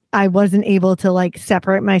I wasn't able to like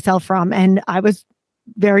separate myself from, and I was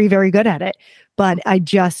very, very good at it, but I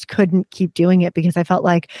just couldn't keep doing it because I felt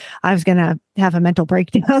like I was going to have a mental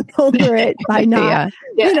breakdown over it by not,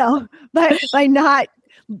 by not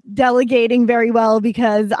delegating very well,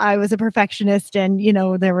 because I was a perfectionist, and,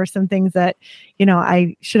 there were some things that,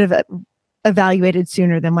 I should have evaluated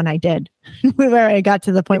sooner than when I did, where I got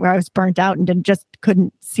to the point where I was burnt out and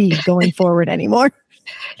couldn't see going forward anymore.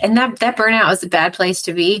 And that burnout is a bad place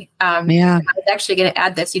to be. I was actually going to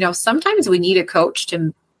add this, sometimes we need a coach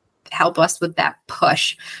to help us with that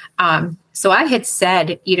push. So I had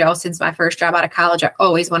said, since my first job out of college, I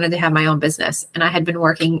always wanted to have my own business, and I had been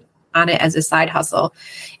working on it as a side hustle.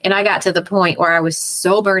 And I got to the point where I was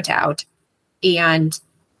so burnt out, and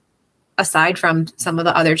aside from some of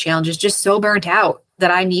the other challenges, just so burnt out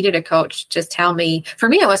that I needed a coach to just tell me. For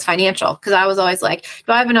me, it was financial, because I was always like,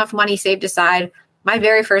 do I have enough money saved aside? My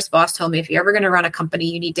very first boss told me, if you're ever going to run a company,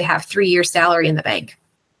 you need to have 3 years salary in the bank.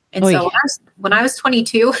 And so when I was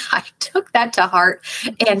 22, I took that to heart.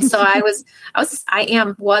 And so I was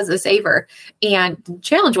a saver. And the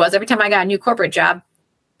challenge was, every time I got a new corporate job,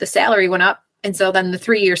 the salary went up. And so then the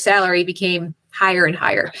 3-year salary became higher and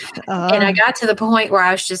higher. And I got to the point where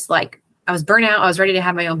I was just like, I was burnt out. I was ready to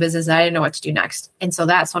have my own business, and I didn't know what to do next. And so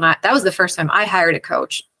that was the first time I hired a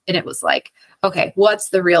coach. And it was like, okay, what's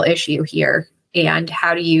the real issue here? And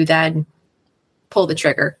how do you then pull the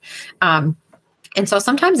trigger? And so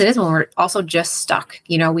sometimes it is when we're also just stuck.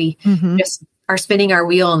 We just are spinning our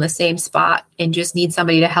wheel in the same spot and just need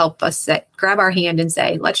somebody to help us grab our hand and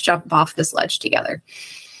say, let's jump off this ledge together.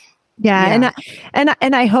 Yeah.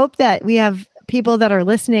 And I hope that we have people that are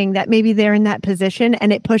listening that maybe they're in that position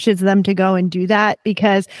and it pushes them to go and do that,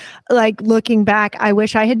 because like looking back, I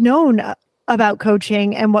wish I had known about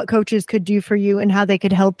coaching and what coaches could do for you and how they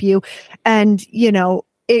could help you. And,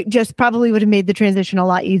 it just probably would have made the transition a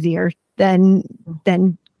lot easier than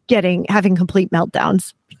having complete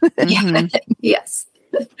meltdowns. Yes.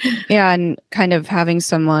 Yeah. And kind of having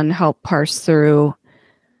someone help parse through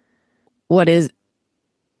what is,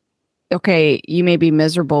 okay, you may be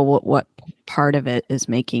miserable. What part of it is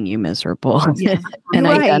making you miserable? Yeah. And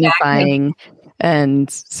Right. identifying and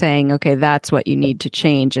saying, okay, that's what you need to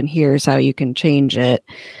change, and here's how you can change it.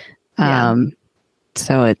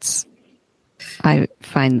 So I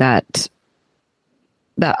find that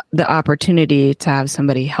the opportunity to have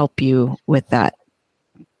somebody help you with that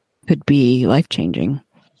could be life-changing.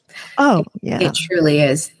 Oh, yeah. It truly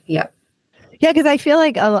is. Yep. Yeah, because I feel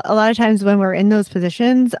like a lot of times when we're in those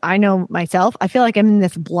positions, I know myself, I feel like I'm in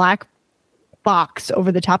this black box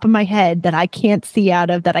over the top of my head that I can't see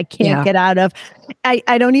out of, that I can't get out of.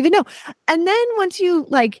 I don't even know. And then once you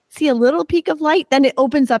like see a little peak of light, then it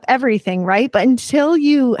opens up everything, right? But until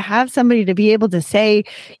you have somebody to be able to say,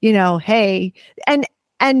 hey,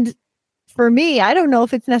 and for me, I don't know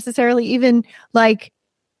if it's necessarily even like,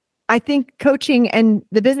 I think coaching and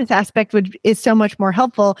the business aspect is so much more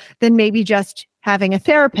helpful than maybe just having a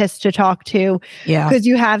therapist to talk to. Yeah. Because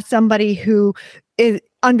you have somebody who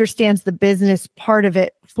understands the business part of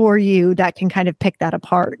it for you that can kind of pick that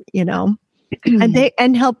apart,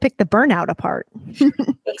 and help pick the burnout apart.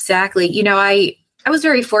 Exactly. I was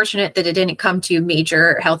very fortunate that it didn't come to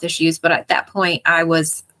major health issues, but at that point I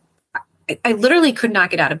literally could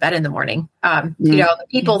not get out of bed in the morning. The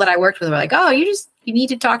people that I worked with were like, oh, you need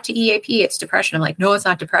to talk to EAP. It's depression. I'm like, no, it's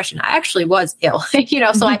not depression. I actually was ill,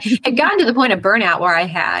 so I had gotten to the point of burnout where I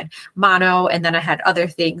had mono, and then I had other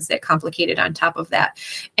things that complicated on top of that.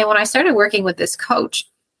 And when I started working with this coach,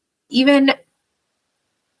 even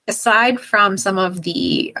aside from some of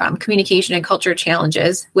the communication and culture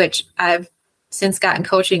challenges, which I've since gotten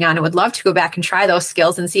coaching on and would love to go back and try those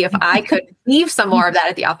skills and see if I could leave some more of that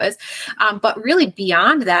at the office. But really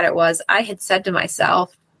beyond that, I had said to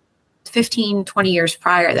myself, 15, 20 years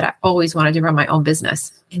prior that I always wanted to run my own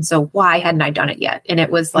business. And so why hadn't I done it yet? And it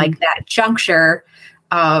was like that juncture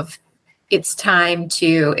of it's time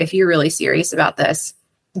to, if you're really serious about this,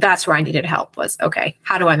 that's where I needed help was, okay,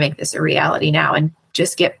 how do I make this a reality now? And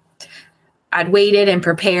I'd waited and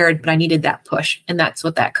prepared, but I needed that push. And that's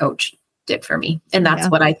what that coach did for me. And that's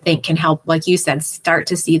what I think can help, like you said, start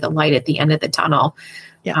to see the light at the end of the tunnel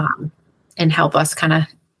and help us kind of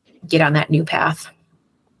get on that new path.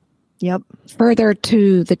 Yep. Further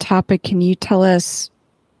to the topic, can you tell us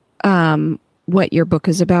what your book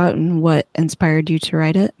is about and what inspired you to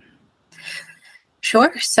write it?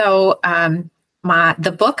 Sure. So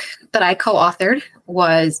the book that I co-authored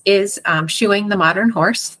is Shoeing the Modern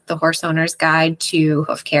Horse, the Horse Owner's Guide to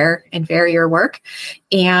Hoof Care and Farrier Work.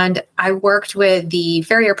 And I worked with the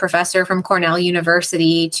farrier professor from Cornell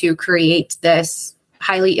University to create this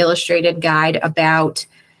highly illustrated guide about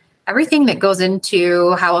everything that goes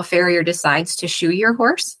into how a farrier decides to shoe your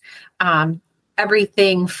horse.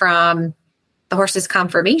 Everything from the horse's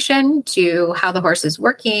conformation to how the horse is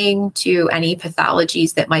working to any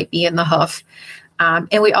pathologies that might be in the hoof.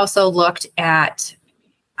 And we also looked at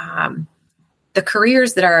the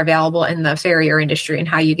careers that are available in the farrier industry and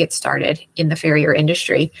how you get started in the farrier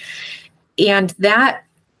industry. And that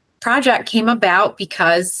project came about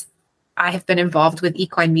because I have been involved with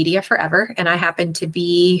equine media forever. And I happened to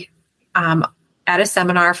be at a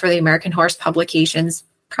seminar for the American Horse Publications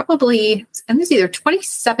probably, and this is either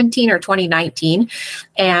 2017 or 2019,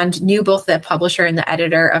 and knew both the publisher and the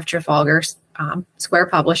editor of Trafalgar Square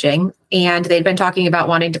Publishing. And they'd been talking about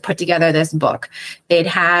wanting to put together this book. They'd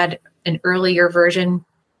had an earlier version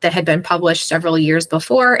that had been published several years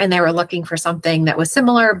before, and they were looking for something that was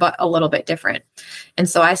similar, but a little bit different. And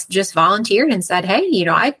so I just volunteered and said, hey,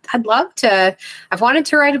 I've wanted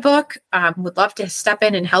to write a book, would love to step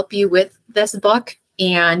in and help you with this book.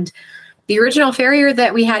 And the original farrier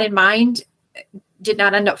that we had in mind did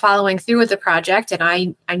not end up following through with the project. And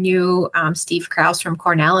I knew Steve Krause from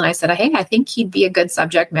Cornell, and I said, hey, I think he'd be a good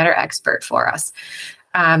subject matter expert for us.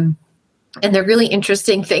 And the really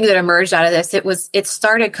interesting thing that emerged out of this, it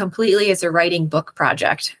started completely as a writing book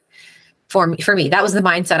project for me. That was the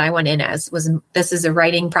mindset I went in as, was this is a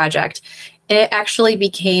writing project. And it actually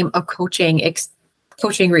became a coaching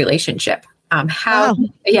relationship. How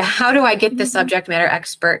do I get the subject matter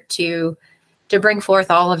expert to bring forth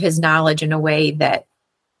all of his knowledge in a way that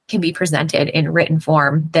can be presented in written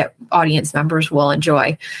form that audience members will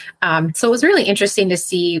enjoy? So it was really interesting to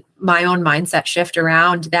see my own mindset shift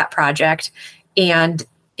around that project. And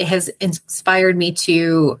it has inspired me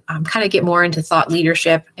to kind of get more into thought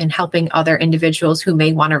leadership and helping other individuals who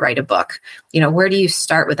may want to write a book. Where do you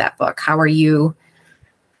start with that book? How are you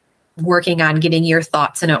working on getting your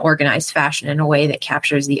thoughts in an organized fashion in a way that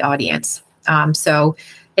captures the audience? So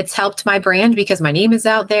it's helped my brand because my name is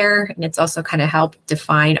out there, and it's also kind of helped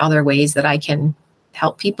define other ways that I can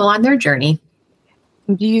help people on their journey.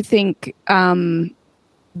 Do you think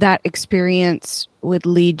that experience would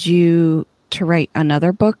lead you to write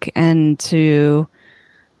another book and to,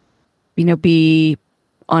 be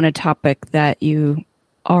on a topic that you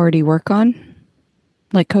already work on,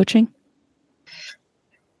 like coaching?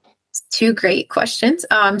 Two great questions.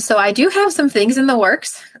 So I do have some things in the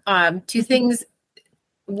works. Two things.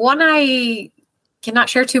 One, I cannot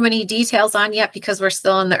share too many details on yet because we're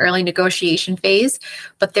still in the early negotiation phase,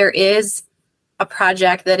 but there is a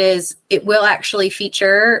project it will actually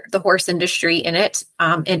feature the horse industry in it.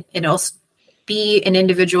 And it'll be an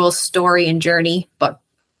individual story and journey, but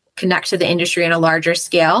connect to the industry on a larger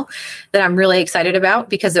scale that I'm really excited about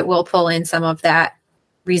because it will pull in some of that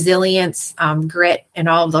resilience, grit, and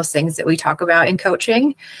all of those things that we talk about in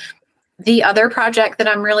coaching. The other project that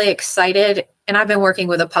I'm really excited, and I've been working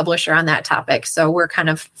with a publisher on that topic, so we're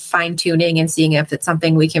kind of fine-tuning and seeing if it's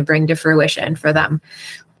something we can bring to fruition for them.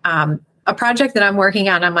 A project that I'm working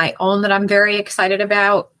on my own that I'm very excited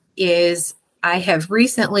about is I have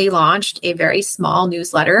recently launched a very small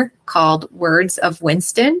newsletter called Words of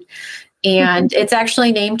Winston. And it's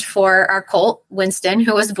actually named for our colt, Winston,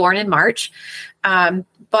 who was born in March.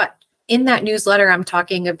 But in that newsletter, I'm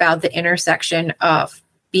talking about the intersection of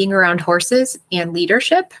being around horses and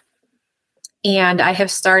leadership. And I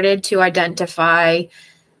have started to identify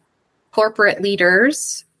corporate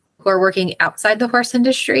leaders who are working outside the horse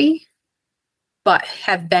industry, but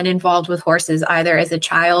have been involved with horses either as a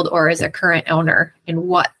child or as a current owner, and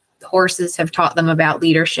what horses have taught them about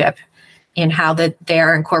leadership and how that they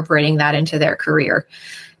are incorporating that into their career.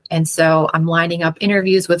 And so I'm lining up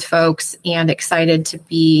interviews with folks and excited to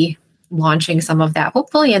be launching some of that,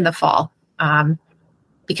 hopefully in the fall,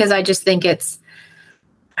 because I just think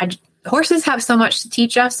horses have so much to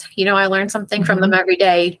teach us. I learn something from them every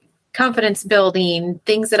day, confidence building,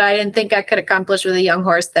 things that I didn't think I could accomplish with a young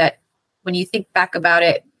horse that when you think back about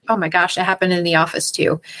it, oh my gosh, that happened in the office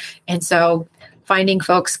too. And so finding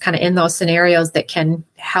folks kind of in those scenarios that can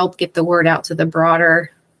help get the word out to the broader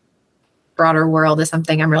world is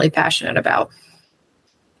something I'm really passionate about.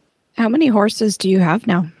 How many horses do you have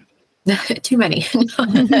now? Too many.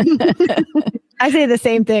 I say the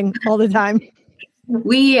same thing all the time.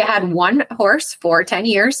 We had one horse for 10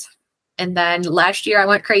 years. And then last year I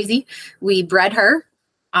went crazy. We bred her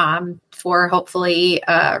for hopefully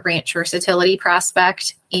a ranch versatility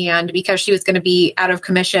prospect. And because she was going to be out of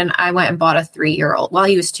commission, I went and bought a 3-year-old. Well,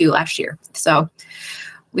 he was 2 last year. So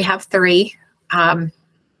we have 3. And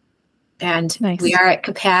nice. We are at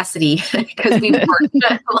capacity because we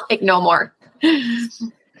work like no more.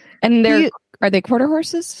 And are they quarter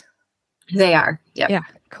horses? They are. Yep. Yeah.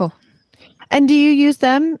 Cool. And do you use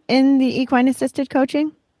them in the equine assisted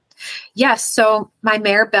coaching? Yes. So my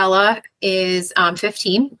mare Bella is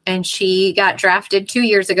 15 and she got drafted 2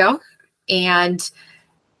 years ago. And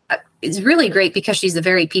it's really great because she's a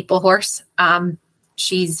very people horse. I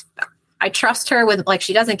trust her with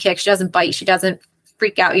she doesn't kick, she doesn't bite, she doesn't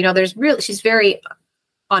freak out. She's very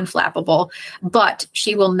unflappable, but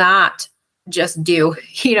she will not just do,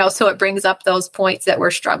 so it brings up those points that we're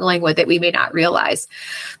struggling with that we may not realize.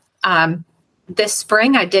 This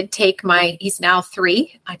spring, I did take he's now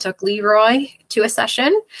 3. I took Leroy to a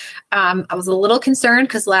session. I was a little concerned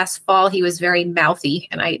because last fall he was very mouthy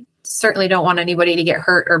and I certainly don't want anybody to get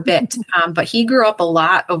hurt or bit. But he grew up a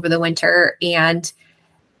lot over the winter and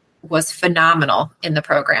was phenomenal in the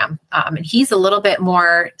program. And he's a little bit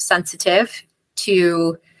more sensitive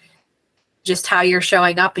to just how you're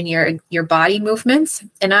showing up in your body movements.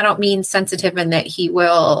 And I don't mean sensitive in that he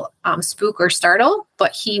will spook or startle,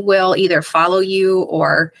 but he will either follow you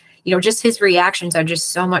or, just his reactions are just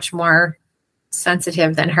so much more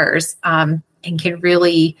sensitive than hers and can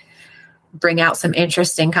really bring out some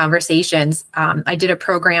interesting conversations. I did a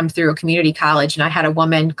program through a community college and I had a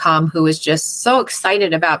woman come who was just so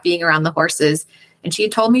excited about being around the horses. And she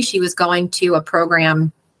had told me she was going to a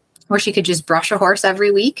program where she could just brush a horse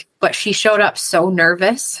every week, but she showed up so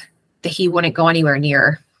nervous that he wouldn't go anywhere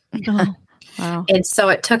near her. Oh, wow. And so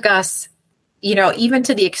it took us, even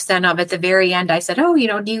to the extent of at the very end, I said, oh,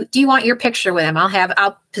 do you want your picture with him?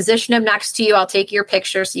 I'll position him next to you. I'll take your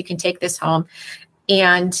picture so you can take this home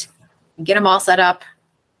and get him all set up.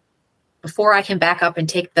 Before I can back up and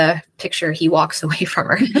take the picture, he walks away from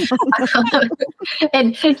her.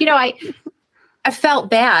 And, I felt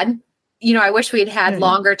bad. I wish we'd had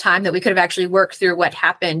longer time that we could have actually worked through what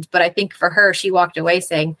happened. But I think for her, she walked away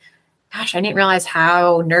saying, gosh, I didn't realize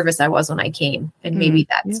how nervous I was when I came. And maybe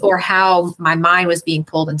or how my mind was being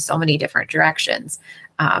pulled in so many different directions.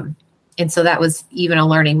 And so that was even a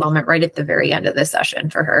learning moment right at the very end of the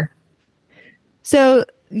session for her. So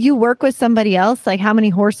you work with somebody else? Like how many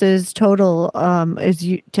horses total is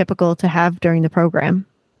typical to have during the program?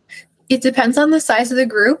 It depends on the size of the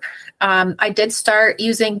group. I did start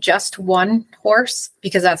using just one horse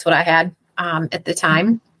because that's what I had at the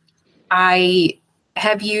time. I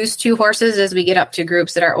have used 2 horses as we get up to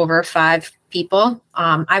groups that are over 5 people.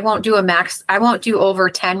 I won't do a max. I won't do over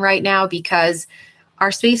 10 right now because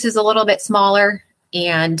our space is a little bit smaller.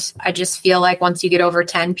 And I just feel like once you get over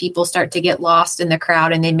 10, people start to get lost in the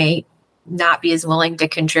crowd and they may not be as willing to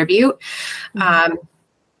contribute.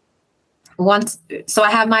 So I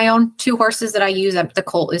have my own 2 horses that I use. The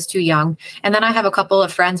colt is too young. And then I have a couple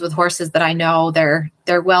of friends with horses that I know they're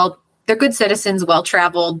good citizens,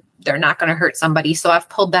 well-traveled. They're not going to hurt somebody. So I've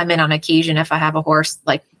pulled them in on occasion if I have a horse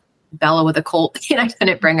like Bella with a colt and I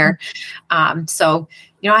couldn't bring her. So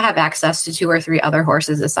I have access to 2 or 3 other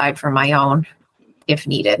horses aside from my own if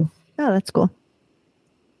needed. Oh, that's cool.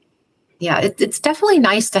 Yeah, it's definitely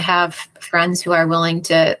nice to have friends who are willing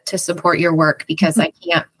to support your work because I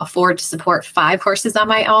can't afford to support 5 horses on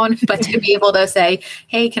my own, but to be able to say,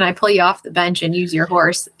 hey, can I pull you off the bench and use your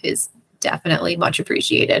horse is definitely much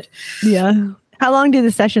appreciated. Yeah. How long do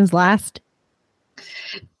the sessions last?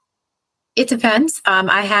 It depends.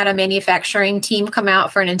 I had a manufacturing team come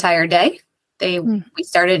out for an entire day. We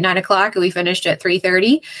started at 9:00 and we finished at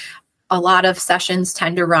 3:30. A lot of sessions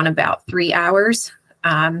tend to run about 3 hours.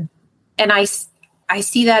 And I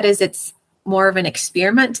see that as it's more of an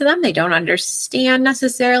experiment to them. They don't understand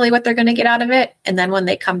necessarily what they're going to get out of it. And then when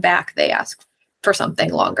they come back, they ask for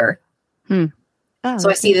something longer. Oh,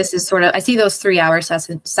 so I see this as I see those 3-hour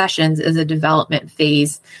sessions as a development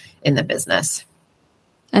phase in the business.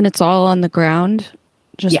 And it's all on the ground,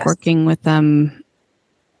 just Yes. working with them.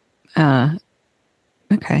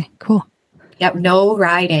 Okay, cool. Yep. No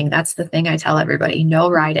riding. That's the thing I tell everybody. No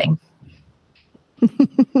riding.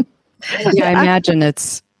 Yeah, I imagine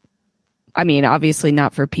obviously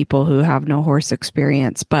not for people who have no horse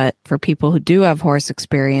experience, but for people who do have horse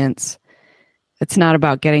experience, it's not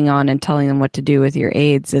about getting on and telling them what to do with your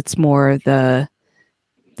aids. It's more the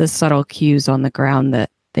subtle cues on the ground that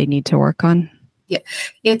they need to work on. Yeah.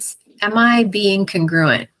 Am I being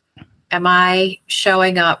congruent? Am I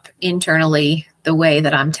showing up internally the way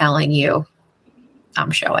that I'm telling you I'm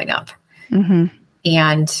showing up? Mm-hmm.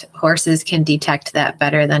 And horses can detect that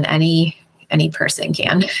better than any person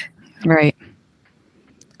can. Right.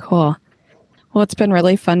 Cool. Well, it's been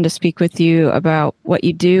really fun to speak with you about what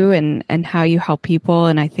you do and how you help people.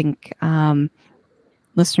 And I think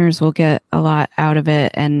listeners will get a lot out of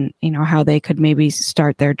it, and, how they could maybe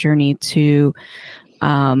start their journey to,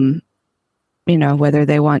 whether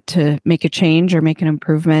they want to make a change or make an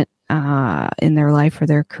improvement in their life or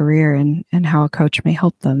their career, and how a coach may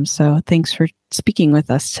help them. So thanks for speaking with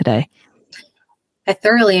us today. I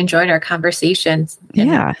thoroughly enjoyed our conversations.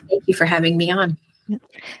 Yeah. Thank you for having me on.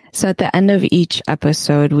 So at the end of each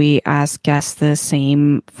episode, we ask guests the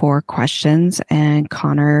same 4 questions, and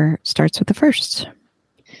Connor starts with the first.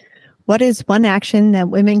 What is one action that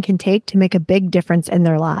women can take to make a big difference in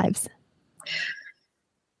their lives?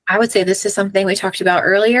 I would say this is something we talked about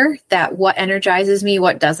earlier, that what energizes me,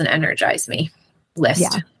 what doesn't energize me list.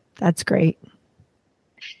 Yeah, that's great.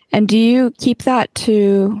 And do you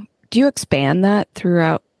expand that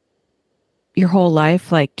throughout your whole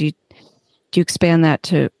life? Like, do you expand that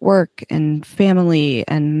to work and family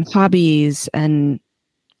and hobbies and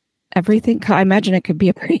everything? I imagine it could be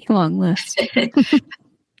a pretty long list.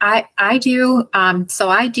 I do. So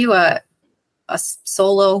I do a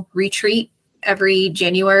solo retreat every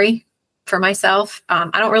January for myself.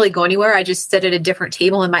 I don't really go anywhere. I just sit at a different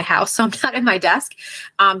table in my house, so I'm not at my desk.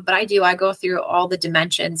 But I go through all the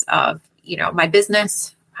dimensions of, my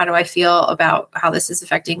business. How do I feel about how this is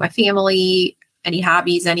affecting my family, any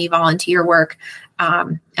hobbies, any volunteer work?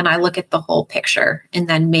 And I look at the whole picture and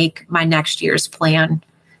then make my next year's plan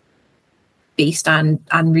based on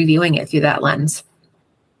reviewing it through that lens.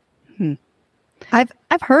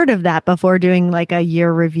 I've heard of that before, doing like a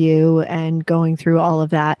year review and going through all of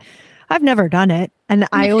that. I've never done it, and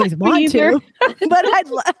I always want to, but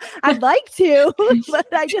I'd like to, but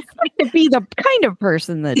I just like to be the kind of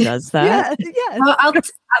person that does that. Yeah. Well,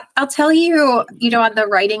 I'll tell you, on the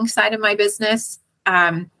writing side of my business,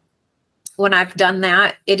 when I've done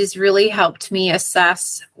that, it has really helped me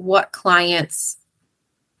assess what clients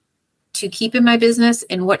to keep in my business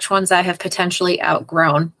and which ones I have potentially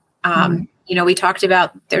outgrown. We talked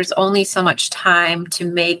about there's only so much time to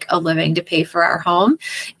make a living to pay for our home.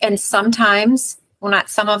 And sometimes,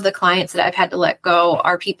 some of the clients that I've had to let go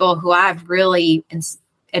are people who I've really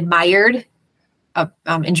admired,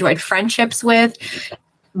 enjoyed friendships with,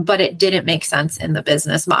 but it didn't make sense in the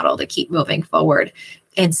business model to keep moving forward.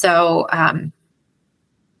 And so, and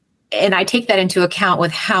I take that into account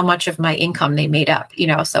with how much of my income they made up,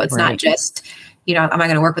 so it's not just, am I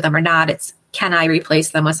going to work with them or not? It's, can I replace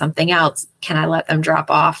them with something else? Can I let them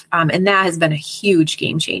drop off? And that has been a huge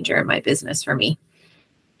game changer in my business for me.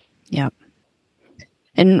 Yeah.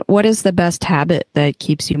 And what is the best habit that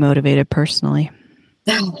keeps you motivated personally?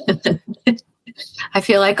 I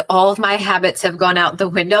feel like all of my habits have gone out the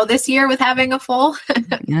window this year with having a foal.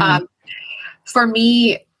 Yeah. For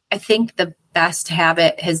me, I think the best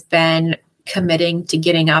habit has been committing to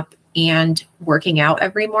getting up and working out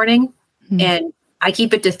every morning. Mm-hmm. And I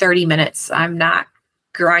keep it to 30 minutes. I'm not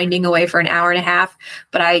grinding away for an hour and a half,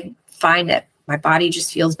 but I find that my body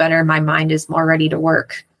just feels better. My mind is more ready to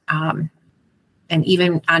work. And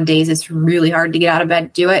even on days it's really hard to get out of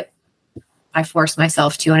bed to do it, I force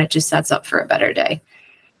myself to, and it just sets up for a better day.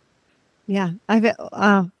 Yeah.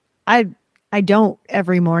 I don't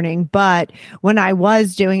every morning, but when I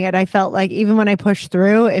was doing it, I felt like even when I pushed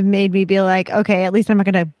through, it made me be like, okay, at least I'm not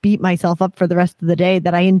going to beat myself up for the rest of the day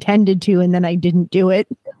that I intended to, and then I didn't do it.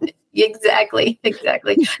 Exactly. Because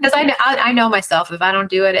I know myself, if I don't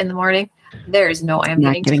do it in the morning, there's no way I'm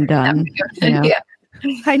not getting done. Yeah.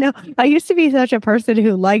 I know. I used to be such a person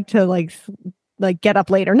who liked to like get up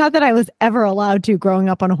later. Not that I was ever allowed to growing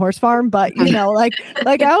up on a horse farm, but like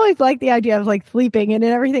I always liked the idea of like sleeping and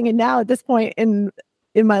everything. And now at this point in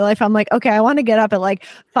my life, I'm like, okay, I want to get up at like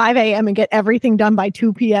 5 a.m. and get everything done by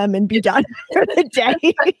 2 p.m. and be done for the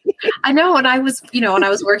day. I know when I was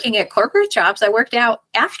working at corporate jobs, I worked out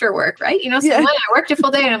after work, right? So when I worked a full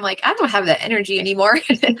day and I'm like, I don't have that energy anymore.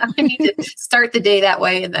 I need to start the day that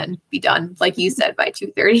way and then be done, like you said, by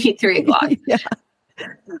 2:30, 3 o'clock. Yeah.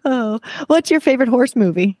 Oh, what's your favorite horse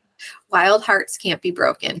movie? Wild hearts can't be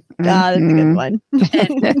broken. That's a good one.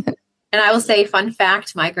 And I will say, fun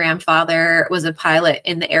fact, my grandfather was a pilot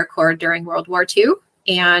in the Air Corps during World War II.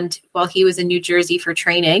 And while he was in New Jersey for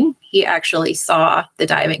training, he actually saw the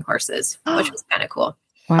diving horses, which was kind of cool.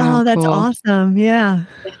 Wow, that's cool. Awesome. Yeah.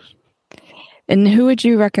 And who would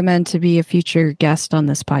you recommend to be a future guest on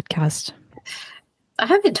this podcast? I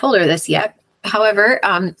haven't told her this yet. However,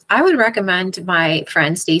 I would recommend my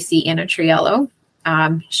friend Stacy Anatriello.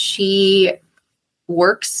 She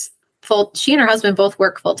and her husband both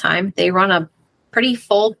work full time. They run a pretty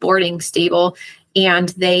full boarding stable, and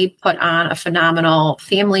they put on a phenomenal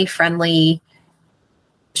family friendly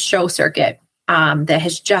show circuit that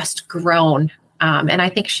has just grown. And I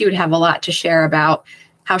think she would have a lot to share about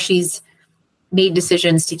how she's made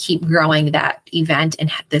decisions to keep growing that event and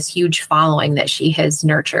this huge following that she has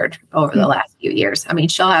nurtured over the last few years. I mean,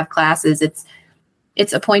 she'll have classes.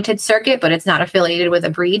 It's appointed circuit, but it's not affiliated with a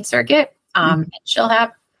breed circuit. And she'll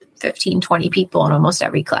have 15, 20 people in almost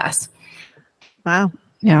every class. Wow.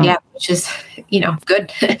 Yeah. Which is,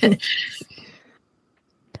 good.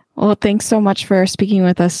 Well, thanks so much for speaking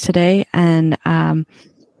with us today. And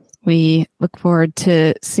we look forward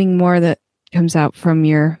to seeing more that comes out from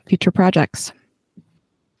your future projects.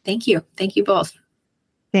 Thank you. Thank you both.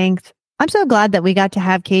 Thanks. I'm so glad that we got to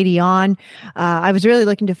have Katie on. I was really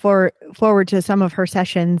looking forward to some of her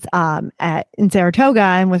sessions in Saratoga,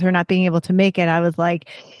 and with her not being able to make it, I was like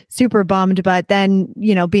super bummed. But then,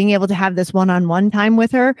 being able to have this one-on-one time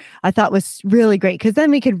with her, I thought was really great, because then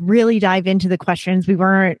we could really dive into the questions.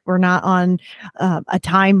 We're not on a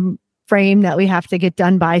time frame that we have to get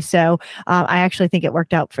done by. So I actually think it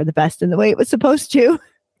worked out for the best in the way it was supposed to.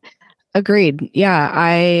 Agreed. Yeah,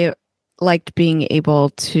 I liked being able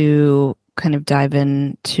to kind of dive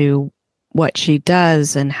into what she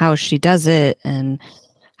does and how she does it and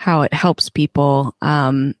how it helps people.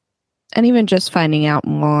 And even just finding out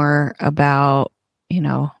more about,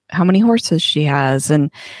 how many horses she has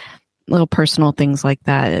and little personal things like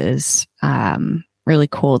that is really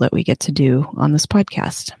cool that we get to do on this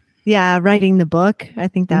podcast. Yeah, writing the book. I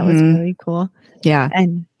think that was really cool. Yeah.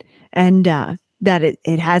 And that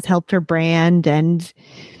it has helped her brand. And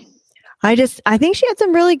I think she had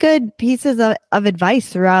some really good pieces of advice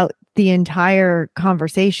throughout the entire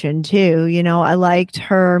conversation too. I liked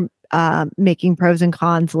her making pros and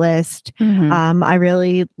cons list. I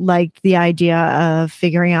really liked the idea of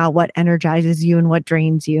figuring out what energizes you and what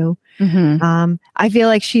drains you. I feel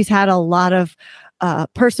like she's had a lot of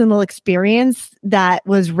personal experience that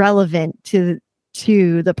was relevant to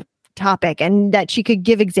the topic, and that she could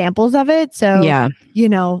give examples of it. So, yeah,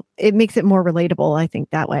 it makes it more relatable, I think,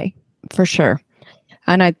 that way. For sure.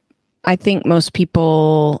 And I think most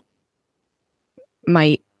people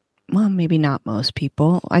might, well, maybe not most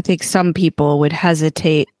people. I think some people would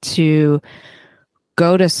hesitate to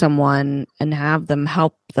go to someone and have them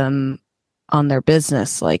help them on their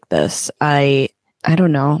business like this. I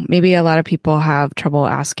don't know. Maybe a lot of people have trouble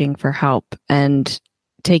asking for help and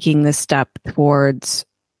taking the step towards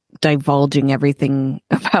divulging everything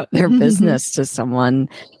about their business to someone.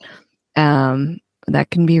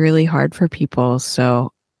 That can be really hard for people.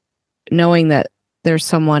 So knowing that there's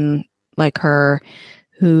someone like her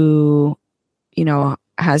who,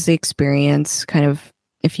 has the experience, kind of,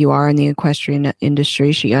 if you are in the equestrian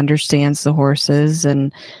industry, she understands the horses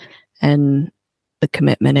and the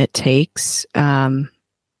commitment it takes to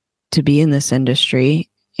be in this industry.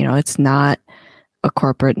 It's not a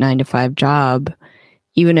corporate 9-to-5 job.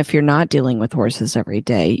 Even if you're not dealing with horses every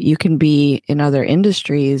day, you can be in other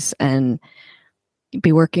industries and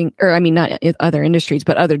be working, or I mean, not in other industries,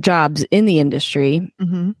 but other jobs in the industry,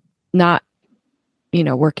 not,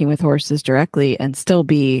 working with horses directly, and still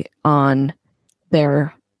be on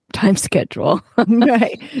their time schedule.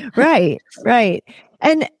 Right.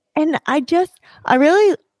 And I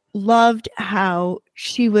really loved how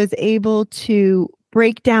she was able to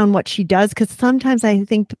break down what she does, because sometimes I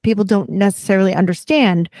think people don't necessarily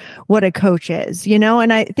understand what a coach is,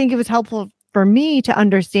 and I think it was helpful for me to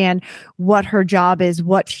understand what her job is,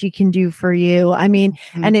 what she can do for you. I mean,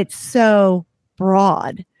 and it's so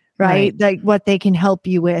broad, right? Like what they can help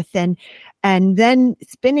you with. And then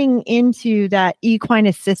spinning into that equine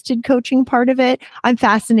assisted coaching part of it, I'm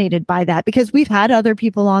fascinated by that, because we've had other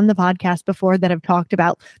people on the podcast before that have talked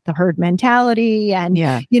about the herd mentality. And,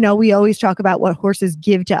 we always talk about what horses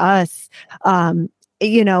give to us,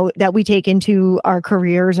 that we take into our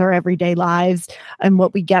careers, our everyday lives, and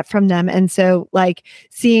what we get from them. And so like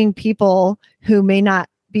seeing people who may not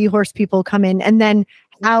be horse people come in, and then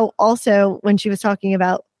how also when she was talking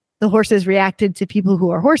about the horses reacted to people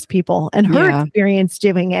who are horse people and her experience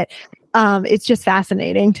doing it, It's just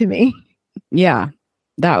fascinating to me. Yeah,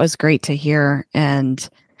 that was great to hear. And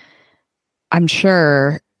I'm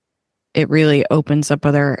sure it really opens up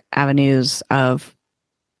other avenues of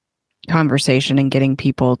conversation and getting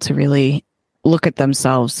people to really look at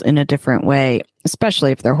themselves in a different way,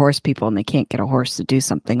 especially if they're horse people and they can't get a horse to do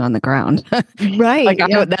something on the ground. Right.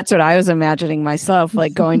 Like that's what I was imagining myself,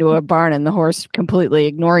 like going to a barn and the horse completely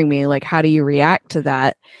ignoring me. Like, how do you react to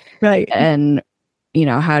that? Right. And,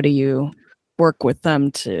 how do you work with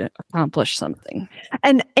them to accomplish something?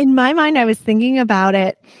 And in my mind, I was thinking about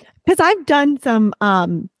it because I've done some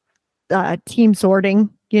team sorting,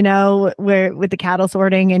 where with the cattle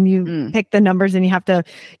sorting, and you pick the numbers and you have to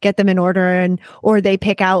get them in order, or they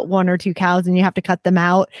pick out 1 or 2 cows and you have to cut them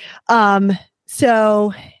out.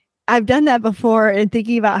 So I've done that before, and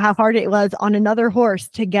thinking about how hard it was on another horse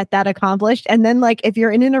to get that accomplished. And then, like, if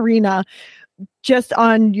you're in an arena just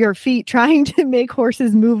on your feet trying to make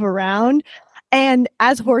horses move around. And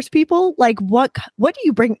as horse people, like, what do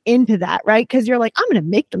you bring into that, right? Because you're like, I'm going to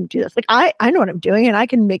make them do this. Like, I know what I'm doing, and I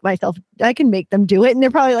can make them do it. And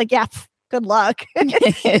they're probably like, yeah, good luck. And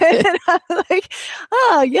I'm like,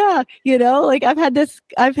 oh yeah, like I've had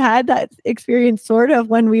that experience sort of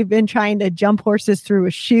when we've been trying to jump horses through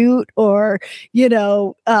a chute, or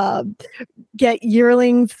get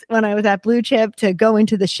yearlings when I was at Blue Chip to go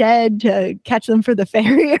into the shed to catch them for the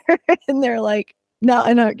farrier, and they're like, no,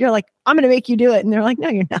 and you're like, I'm going to make you do it. And they're like, no,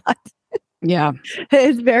 you're not. Yeah.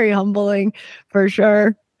 It's very humbling for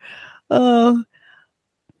sure. Oh,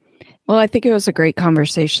 well, I think it was a great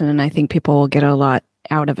conversation, and I think people will get a lot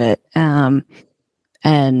out of it. And,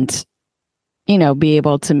 be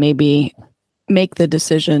able to maybe make the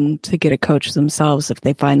decision to get a coach themselves if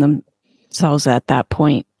they find themselves at that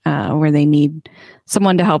point where they need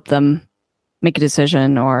someone to help them make a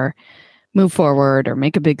decision or move forward or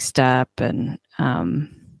make a big step and help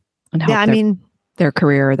their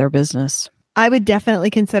career or their business. I would definitely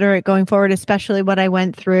consider it going forward, especially what I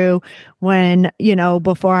went through when,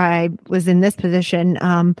 before I was in this position.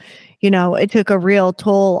 It took a real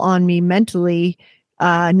toll on me mentally,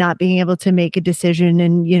 not being able to make a decision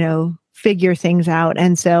and, figure things out.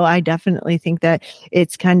 And so I definitely think that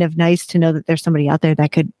it's kind of nice to know that there's somebody out there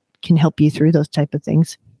that can help you through those type of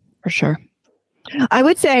things. For sure. I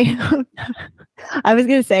would say, I was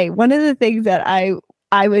going to say, one of the things that I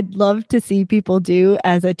would love to see people do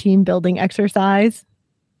as a team building exercise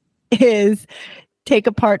is take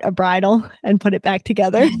apart a bridle and put it back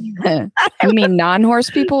together. You mean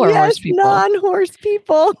non-horse people or yes, horse people? Non-horse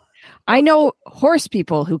people. I know horse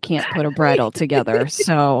people who can't put a bridle together.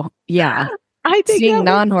 So yeah. I think seeing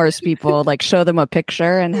non-horse people, like, show them a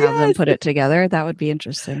picture and have them put it together, that would be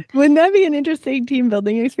interesting. Wouldn't that be an interesting team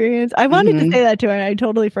building experience? I wanted to say that to her, and I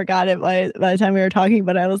totally forgot it by the time we were talking,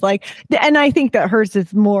 but I was like, and I think that hers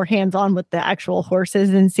is more hands-on with the actual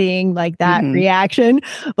horses and seeing like that reaction.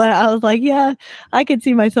 But I was like, yeah, I could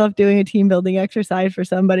see myself doing a team building exercise for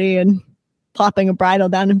somebody and plopping a bridle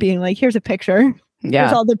down and being like, here's a picture. Yeah.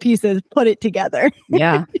 Here's all the pieces, put it together.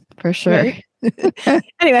 Yeah, for sure. Right?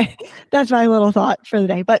 Anyway, that's my little thought for the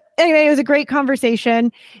day. But anyway, it was a great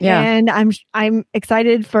conversation. Yeah. And I'm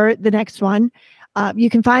excited for the next one.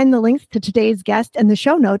 You can find the links to today's guest and the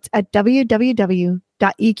show notes at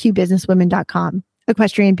www.eqbusinesswomen.com.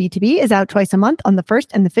 Equestrian B2B is out twice a month on the 1st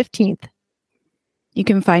and the 15th. You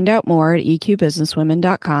can find out more at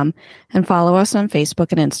eqbusinesswomen.com and follow us on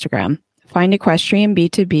Facebook and Instagram. Find Equestrian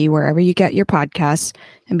B2B wherever you get your podcasts,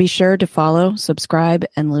 and be sure to follow, subscribe,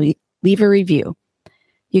 and leave a review.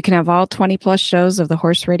 You can have all 20 plus shows of the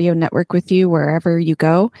Horse Radio Network with you wherever you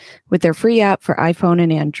go with their free app for iPhone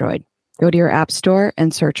and Android. Go to your app store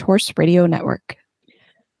and search Horse Radio Network.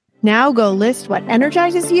 Now go list what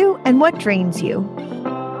energizes you and what drains you.